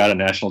glad we got a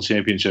national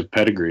championship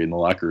pedigree in the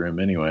locker room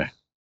anyway.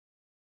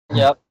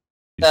 Yep,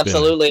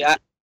 absolutely.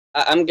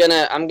 I'm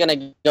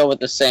gonna go with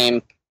the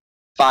same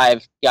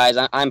 5 guys.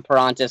 I'm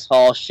Perantis,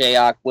 Hall,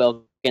 Shayock,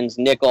 Wilkins,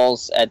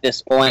 Nichols. At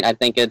this point, I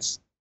think it's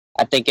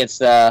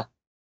the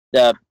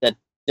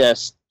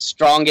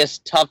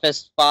strongest,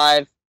 toughest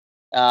 5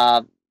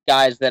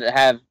 guys that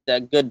have the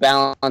good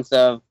balance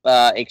of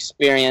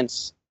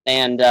experience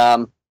and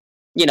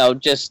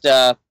just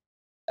the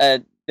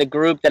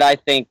group that I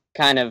think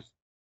kind of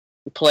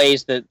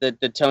plays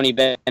the Tony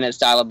Bennett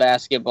style of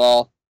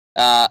basketball.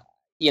 I'm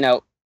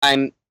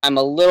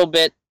a little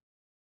bit,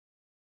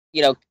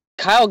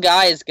 Kyle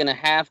Guy is gonna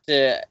have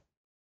to.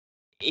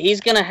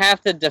 He's gonna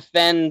have to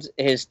defend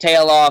his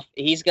tail off.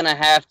 He's gonna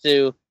have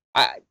to.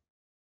 I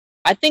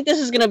think this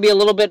is gonna be a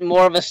little bit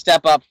more of a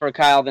step up for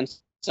Kyle than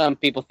some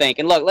people think.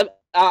 And look,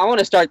 I want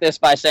to start this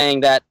by saying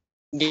that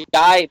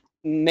Guy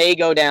may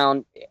go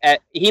down.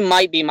 He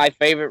might be my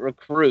favorite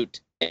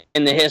recruit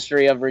in the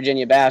history of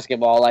Virginia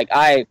basketball.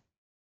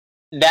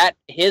 That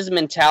his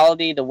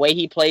mentality, the way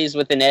he plays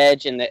with an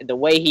edge, and the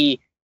way he,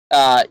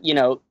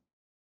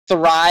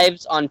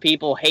 thrives on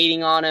people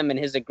hating on him, and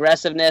his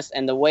aggressiveness,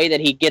 and the way that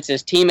he gets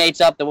his teammates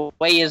up, the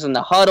way he is in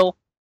the huddle,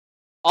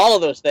 all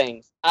of those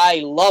things, I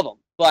love him.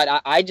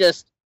 But I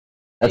just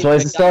that's why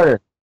he's a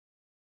starter.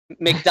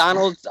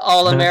 McDonald's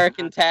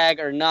All-American tag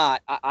or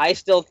not, I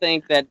still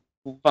think that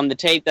from the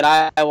tape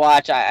that I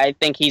watch, I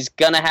think he's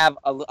gonna have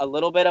a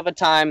little bit of a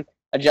time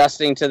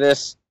adjusting to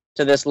this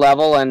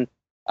level, and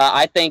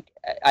I think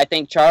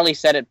Charlie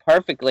said it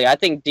perfectly. I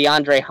think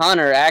DeAndre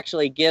Hunter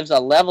actually gives a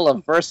level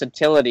of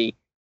versatility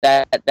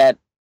that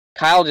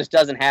Kyle just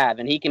doesn't have,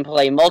 and he can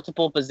play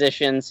multiple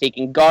positions. He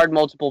can guard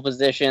multiple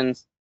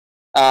positions.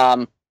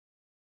 My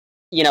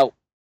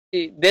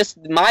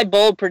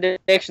bold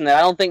prediction that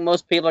I don't think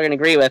most people are going to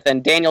agree with,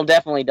 and Daniel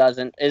definitely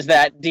doesn't, is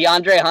that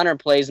DeAndre Hunter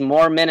plays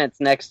more minutes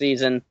next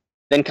season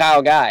than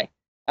Kyle Guy.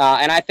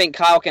 And I think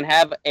Kyle can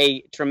have a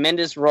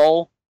tremendous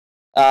role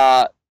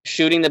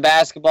shooting the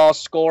basketball,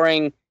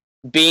 scoring,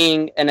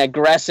 being an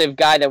aggressive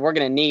guy that we're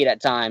going to need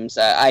at times,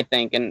 I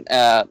think. And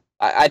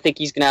I think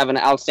he's going to have an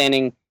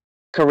outstanding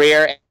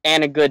career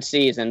and a good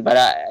season.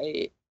 But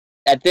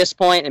at this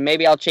point, and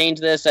maybe I'll change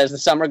this as the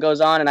summer goes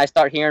on and I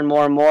start hearing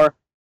more and more.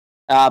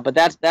 But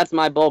that's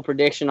my bold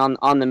prediction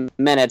on the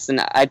minutes, and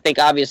I think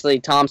obviously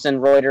Thompson,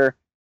 Reuter,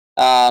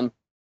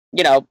 Diakite,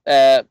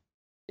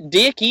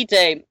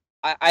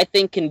 I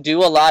think can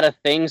do a lot of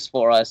things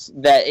for us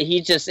that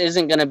he just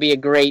isn't going to be a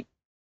great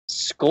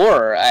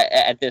scorer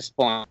at this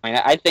point.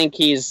 I think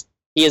he is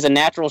a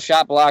natural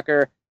shot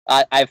blocker.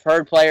 I've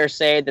heard players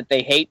say that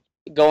they hate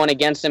going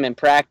against him in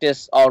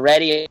practice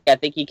already. I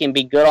think he can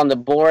be good on the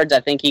boards. I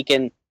think he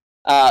can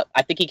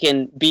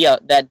be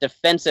that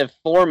defensive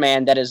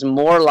four-man that is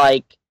more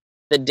like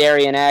the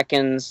Darian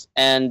Atkins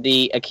and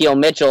the Akil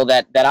Mitchell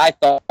that I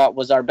thought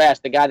was our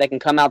best. The guy that can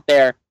come out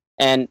there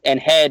and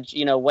hedge,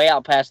 way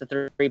out past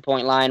the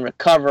three-point line,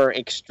 recover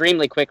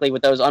extremely quickly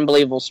with those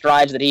unbelievable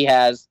strides that he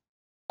has.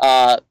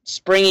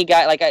 Springy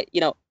guy,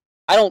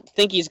 I don't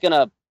think he's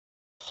gonna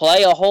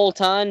play a whole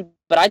ton,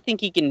 but I think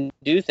he can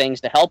do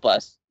things to help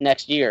us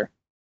next year.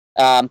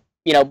 But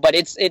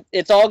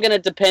it's all going to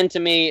depend to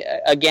me,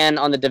 again,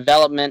 on the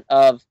development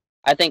of,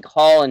 I think,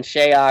 Hall and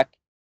Shayok,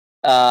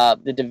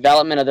 the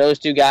development of those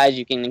two guys.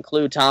 You can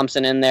include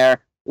Thompson in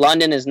there.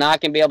 London is not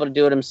going to be able to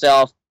do it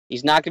himself.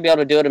 He's not going to be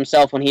able to do it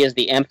himself when he is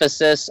the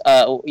emphasis,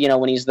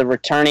 when he's the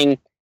returning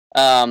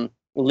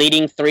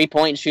leading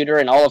three-point shooter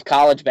in all of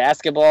college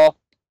basketball.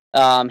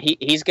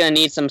 He's going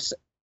to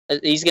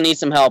need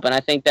some help, and I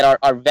think that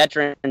our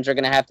veterans are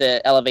going to have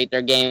to elevate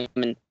their game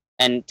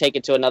and take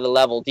it to another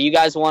level. Do you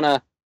guys want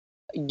to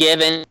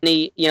give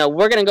any,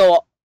 we're going to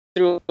go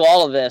through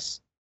all of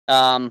this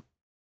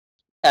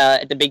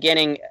at the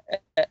beginning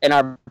in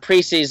our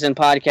preseason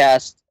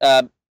podcast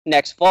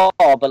next fall,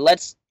 but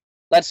let's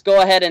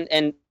go ahead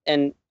and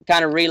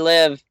kind of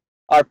relive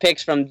our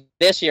picks from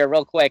this year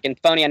real quick. And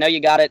Phony, I know you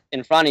got it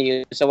in front of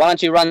you, so why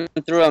don't you run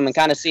through them and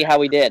kind of see how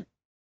we did?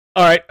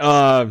 All right.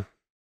 Of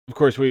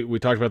course, we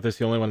talked about this.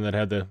 The only one that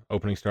had the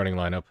opening starting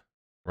lineup,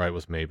 right,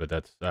 was me, but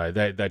that's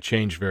that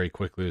changed very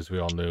quickly, as we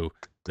all knew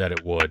that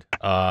it would.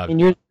 And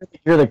you're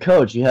the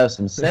coach. You have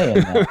some say in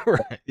that.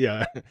 Right,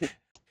 yeah.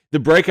 The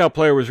breakout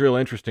player was real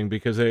interesting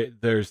because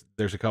there's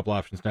a couple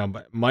options now.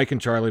 But Mike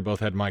and Charlie both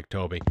had Mike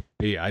Tobey.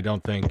 I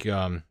don't think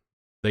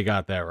they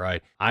got that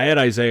right. I had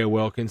Isaiah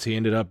Wilkins. He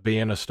ended up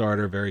being a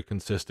starter, very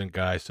consistent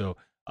guy. So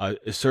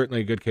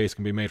certainly a good case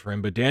can be made for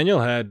him. But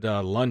Daniel had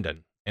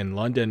London, and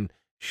London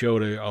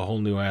showed a whole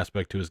new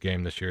aspect to his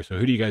game this year. So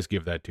who do you guys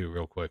give that to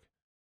real quick?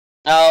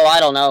 Oh, I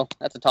don't know.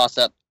 That's a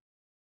toss-up.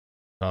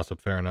 Toss-up,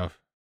 fair enough.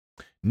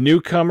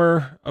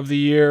 Newcomer of the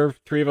year,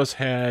 three of us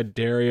had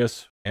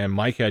Darius, and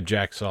Mike had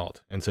Jack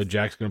Salt, and said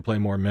Jack's going to play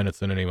more minutes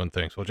than anyone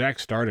thinks. Well, Jack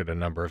started a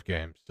number of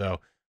games, so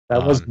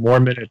that was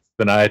more minutes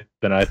than I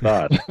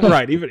thought.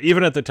 Right,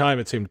 even at the time,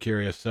 it seemed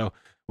curious. So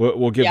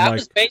we'll give Mike. I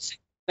was basing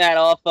that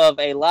off of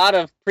a lot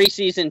of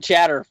preseason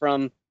chatter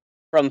from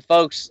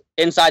folks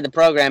inside the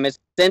program. It's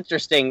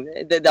interesting.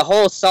 The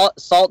whole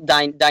salt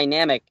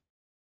dynamic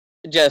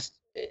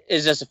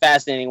is just a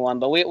fascinating one,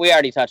 but we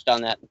already touched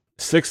on that.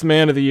 Sixth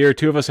man of the year,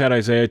 two of us had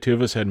Isaiah, two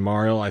of us had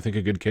Mario. I think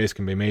a good case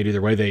can be made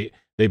either way.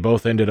 They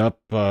both ended up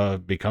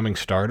becoming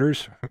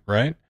starters,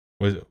 right?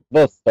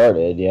 Both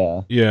started,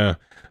 yeah. Yeah.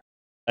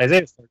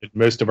 Isaiah started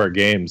most of our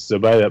games, so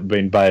by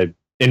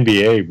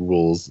NBA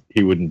rules,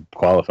 he wouldn't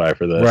qualify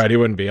for this. Right, he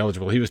wouldn't be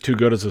eligible. He was too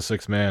good as a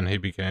sixth man. He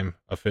became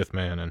a fifth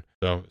man, and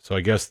so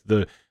I guess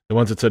the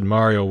ones that said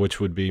Mario, which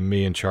would be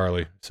me and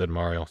Charlie, said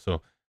Mario.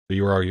 So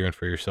you were arguing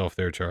for yourself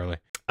there, Charlie.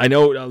 I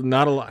know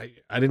not a lot.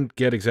 I didn't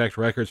get exact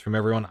records from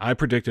everyone. I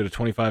predicted a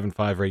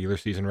 25-5 regular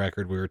season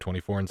record. We were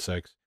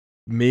 24-6.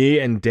 Me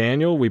and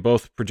Daniel, we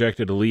both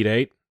projected Elite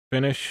Eight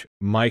finish.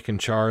 Mike and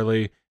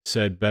Charlie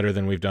said better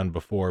than we've done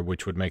before,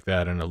 which would make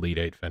that an Elite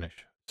Eight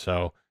finish.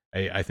 So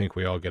I think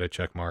we all get a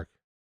check mark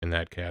in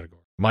that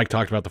category. Mike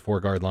talked about the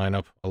four-guard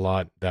lineup a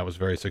lot. That was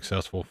very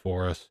successful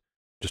for us.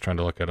 Just trying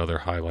to look at other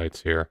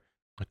highlights here.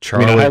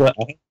 Charlie,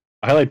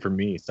 highlight for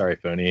me, sorry,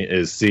 Phony,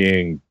 is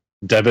seeing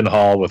Devin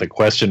Hall with a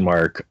question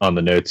mark on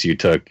the notes you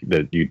took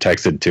that you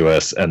texted to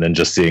us, and then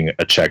just seeing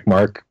a check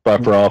mark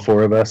for all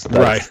four of us.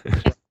 Right.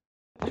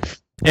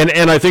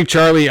 And I think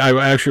Charlie,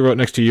 I actually wrote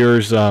next to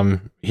yours,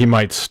 he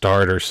might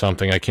start or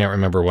something. I can't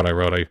remember what I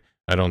wrote.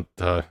 I don't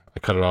I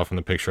cut it off in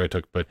the picture I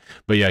took, but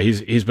yeah,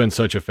 he's been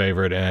such a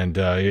favorite, and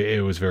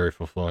it was very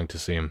fulfilling to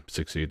see him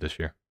succeed this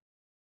year.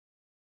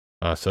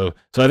 So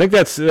I think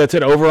that's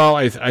it. Overall,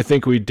 I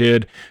think we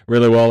did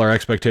really well. Our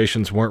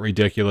expectations weren't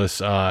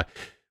ridiculous.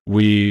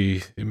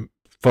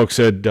 Folks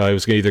said it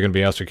was either going to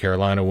be us or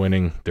Carolina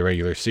winning the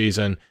regular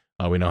season.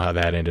 We know how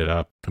that ended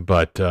up,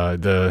 but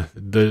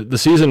the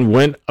season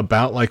went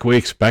about like we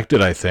expected,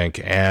 I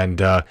think. And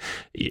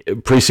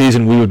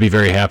preseason, we would be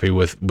very happy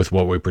with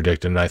what we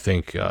predicted. And I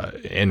think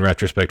in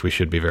retrospect, we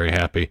should be very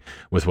happy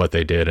with what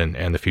they did,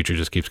 and the future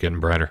just keeps getting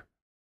brighter.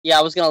 Yeah,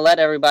 I was going to let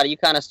everybody. You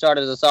kind of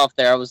started us off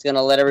there. I was going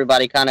to let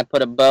everybody kind of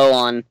put a bow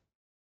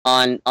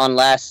on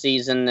last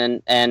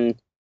season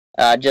and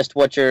just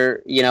what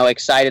you're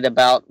excited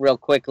about real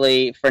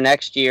quickly for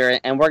next year.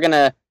 And we're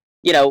gonna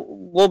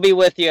we'll be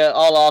with you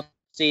all off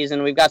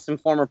season. We've got some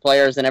former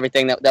players and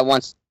everything that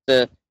wants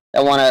to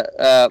that want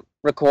to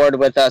record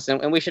with us,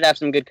 and we should have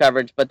some good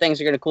coverage. But things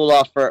are going to cool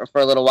off for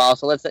a little while,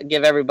 so let's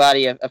give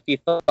everybody a few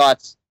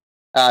thoughts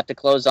to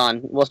close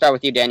on. We'll start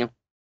with you, Daniel.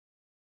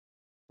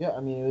 Yeah, I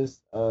mean, it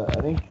was,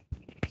 I think,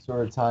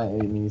 sort of time.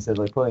 I mean, you said,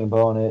 like, putting a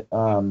bow on it.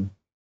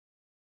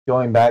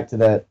 Going back to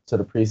that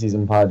sort of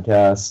preseason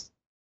podcast,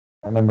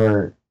 I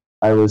remember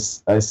I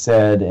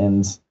said,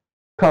 and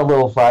caught a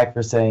little flack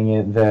for saying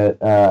it,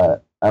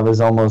 that I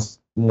was almost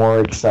more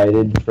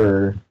excited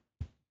for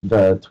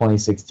the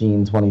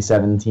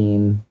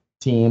 2016-2017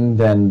 team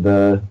than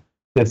the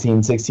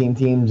 15-16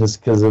 team, just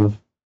because of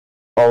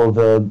all of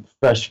the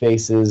fresh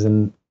faces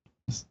and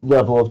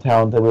level of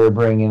talent that we were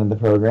bringing into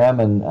the program,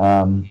 and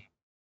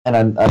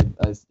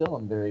I still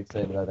am very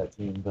excited about that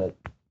team. But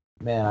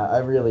man, I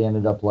really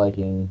ended up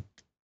liking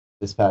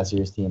this past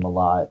year's team a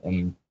lot,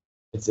 and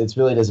it's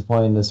really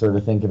disappointing to sort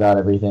of think about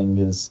everything,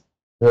 because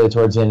really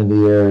towards the end of the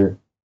year,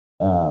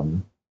 I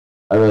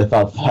really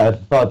thought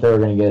they were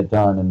going to get it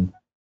done, and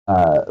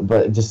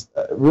but just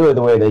really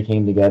the way they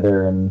came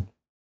together, and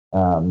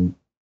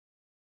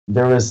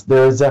there was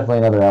definitely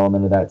another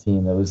element of that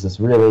team that was just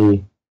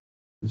really.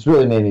 It's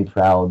really made me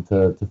proud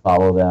to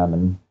follow them,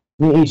 and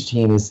I mean, each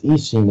team has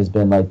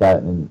been like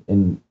that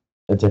in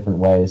a different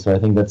way. So I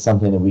think that's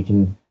something that we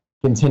can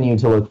continue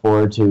to look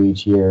forward to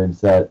each year.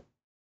 Is that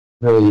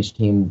really each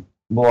team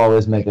will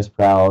always make us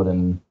proud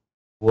and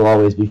will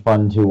always be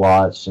fun to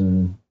watch.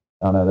 And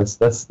I don't know,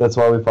 that's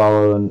why we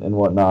follow and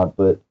whatnot.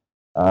 But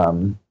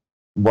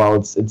while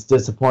it's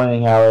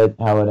disappointing how it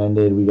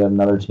ended, we got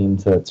another team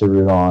to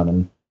root on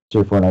and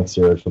cheer for next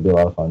year, which will be a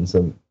lot of fun.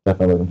 So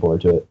definitely looking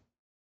forward to it.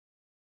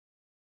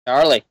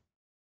 Charlie.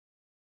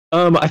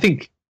 I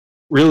think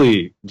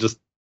really just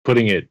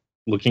looking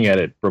at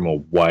it from a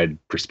wide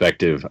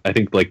perspective, I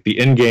think like the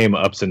in-game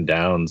ups and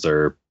downs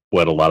are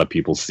what a lot of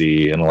people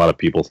see and a lot of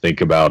people think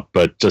about,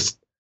 but just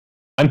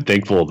I'm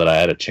thankful that I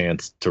had a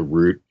chance to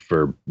root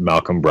for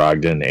Malcolm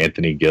Brogdon,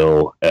 Anthony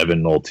Gill,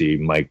 Evan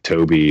Nolte, Mike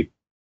Tobey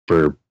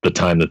for the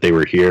time that they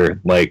were here.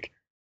 Like,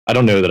 I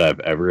don't know that I've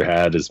ever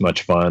had as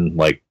much fun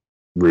like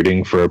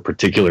rooting for a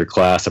particular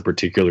class, a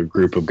particular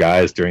group of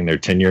guys during their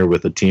tenure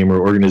with a team or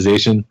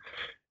organization.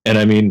 And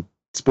I mean,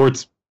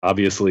 sports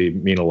obviously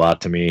mean a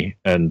lot to me.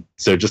 And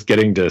so just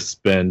getting to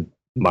spend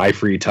my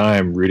free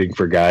time rooting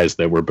for guys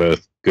that were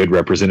both good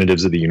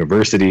representatives of the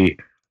university,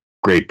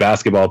 great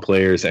basketball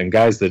players, and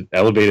guys that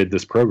elevated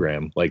this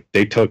program. Like,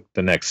 they took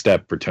the next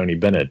step for Tony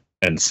Bennett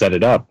and set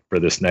it up for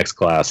this next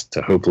class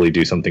to hopefully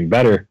do something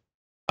better.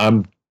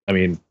 I'm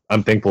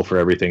thankful for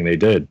everything they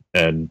did.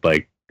 And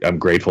like, I'm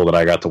grateful that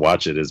I got to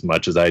watch it as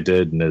much as I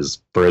did and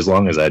for as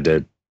long as I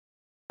did.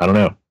 I don't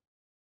know.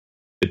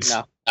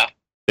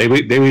 They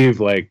leave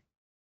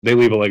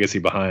a legacy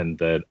behind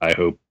that I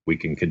hope we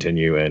can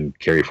continue and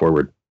carry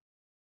forward.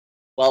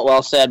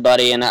 Well said,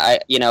 buddy. And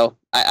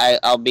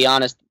I'll be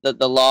honest.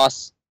 The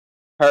loss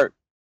hurt.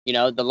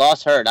 The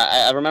loss hurt.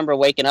 I remember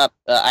waking up.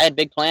 I had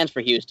big plans for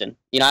Houston.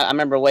 I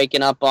remember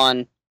waking up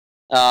on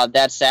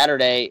that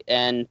Saturday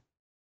and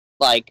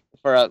like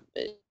for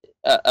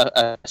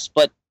a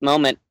split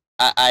moment,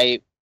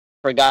 I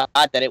forgot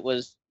that it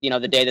was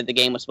the day that the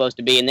game was supposed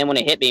to be, and then when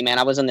it hit me, man,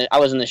 I was in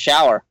the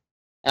shower,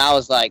 and I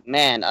was like,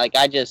 man, like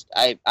I just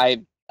it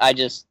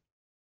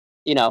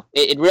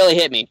really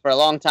hit me for a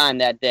long time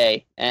that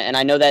day, and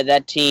I know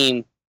that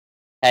team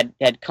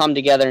had come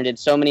together and did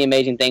so many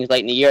amazing things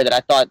late in the year that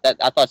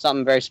I thought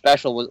something very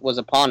special was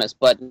upon us.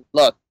 But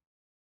look,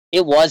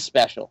 it was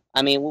special.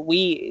 I mean,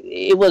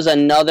 it was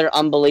another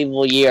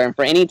unbelievable year, and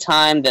for any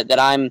time that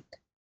I'm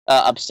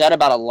upset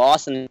about a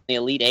loss in the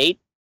Elite Eight,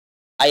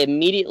 I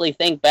immediately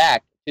think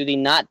back to the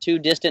not too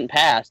distant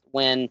past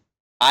when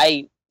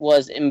I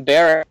was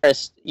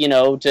embarrassed,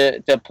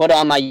 to put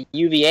on my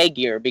UVA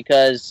gear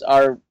because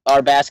our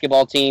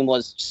basketball team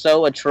was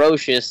so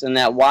atrocious, and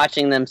that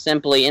watching them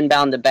simply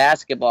inbound the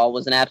basketball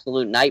was an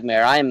absolute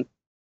nightmare. I am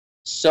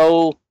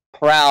so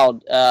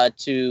proud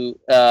to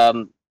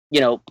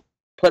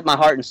put my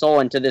heart and soul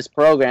into this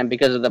program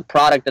because of the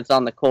product that's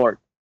on the court.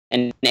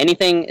 And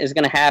anything is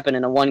going to happen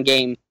in a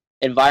one-game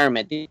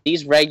environment.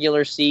 These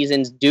regular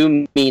seasons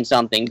do mean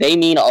something. They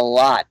mean a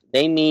lot.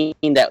 They mean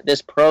that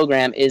this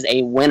program is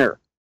a winner.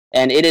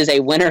 And it is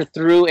a winner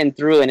through and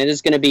through, and it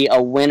is going to be a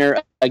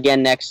winner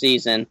again next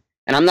season.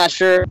 And I'm not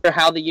sure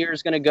how the year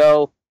is going to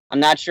go.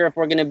 I'm not sure if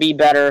we're going to be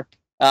better.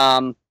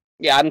 I'm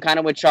kind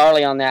of with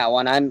Charlie on that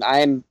one.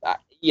 I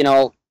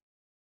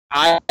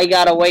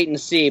got to wait and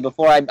see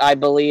before I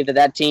believe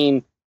that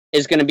team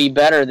is going to be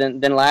better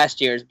than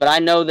last year's. But I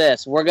know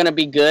this. We're going to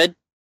be good.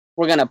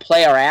 We're going to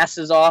play our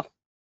asses off.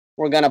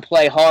 We're going to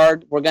play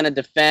hard. We're going to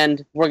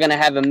defend. We're going to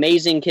have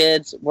amazing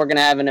kids. We're going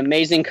to have an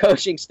amazing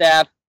coaching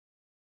staff.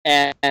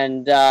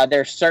 And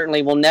there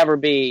certainly will never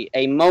be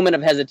a moment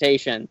of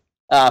hesitation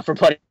for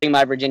putting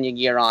my Virginia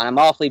gear on. I'm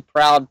awfully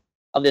proud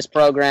of this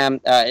program,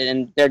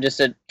 and they're just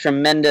a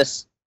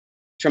tremendous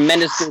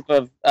group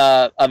of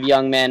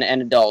young men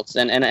and adults.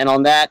 And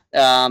on that,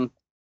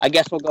 I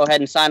guess we'll go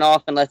ahead and sign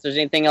off unless there's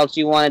anything else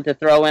you wanted to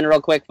throw in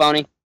real quick,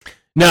 Phony.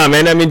 No,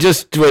 man, I mean,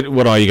 just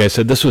what all you guys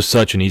said. This was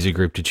such an easy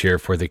group to cheer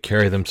for. They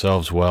carry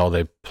themselves well.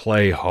 They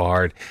play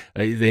hard.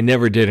 They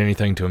never did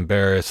anything to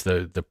embarrass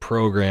the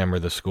program or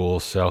the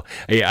school. So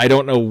I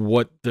don't know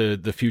what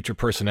the future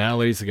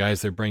personalities, the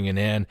guys they're bringing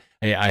in,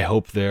 I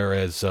hope they're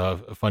as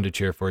fun to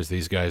cheer for as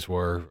these guys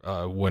were,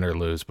 win or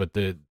lose. But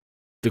the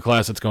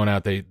class that's going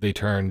out, they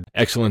turned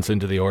excellence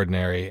into the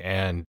ordinary,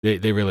 and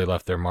they really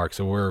left their mark.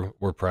 So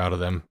we're proud of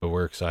them, but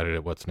we're excited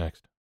at what's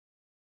next.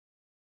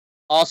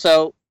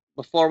 Also,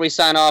 before we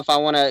sign off, I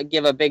want to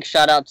give a big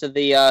shout out to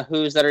the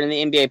Who's that are in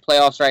the NBA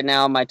playoffs right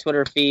now. My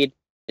Twitter feed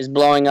is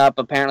blowing up.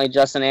 Apparently,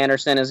 Justin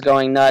Anderson is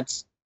going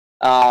nuts.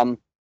 I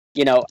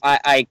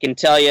can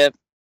tell you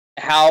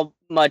how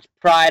much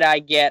pride I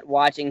get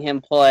watching him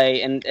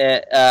play and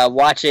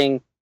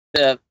watching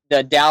the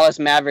Dallas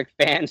Maverick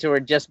fans who are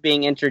just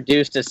being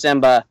introduced to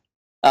Simba,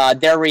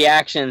 their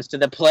reactions to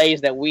the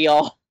plays that we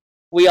all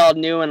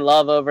knew and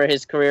love over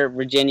his career at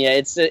Virginia.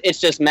 It's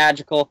just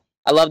magical.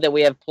 I love that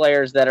we have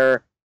players that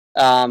are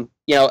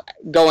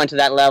going to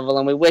that level,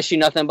 and we wish you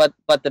nothing but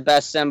the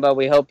best, Simba.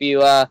 We hope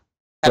you have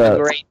a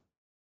great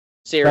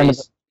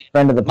series.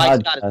 Friend of the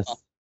podcast.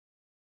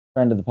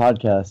 Friend of the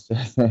podcast,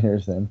 Justin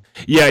Anderson.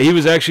 Yeah, he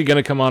was actually going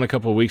to come on a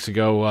couple of weeks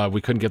ago. We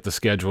couldn't get the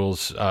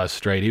schedules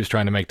straight. He was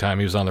trying to make time.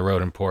 He was on the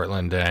road in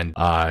Portland, and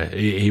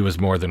he was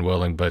more than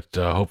willing, but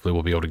hopefully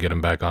we'll be able to get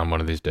him back on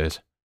one of these days.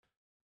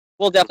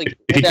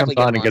 If he comes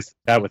on and gets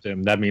that with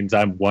him, that means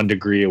I'm 1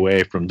 degree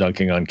away from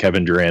dunking on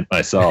Kevin Durant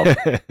myself.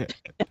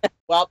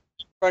 Well,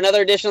 for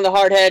another edition of the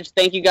Hard Hedge,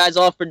 thank you guys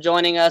all for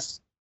joining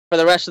us. For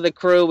the rest of the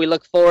crew, we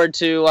look forward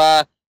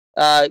to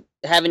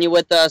having you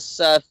with us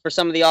for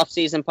some of the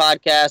off-season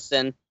podcasts,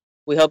 and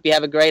we hope you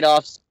have a great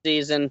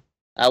off-season.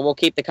 We'll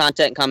keep the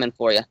content coming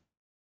for you.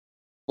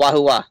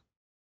 Wahoo wah.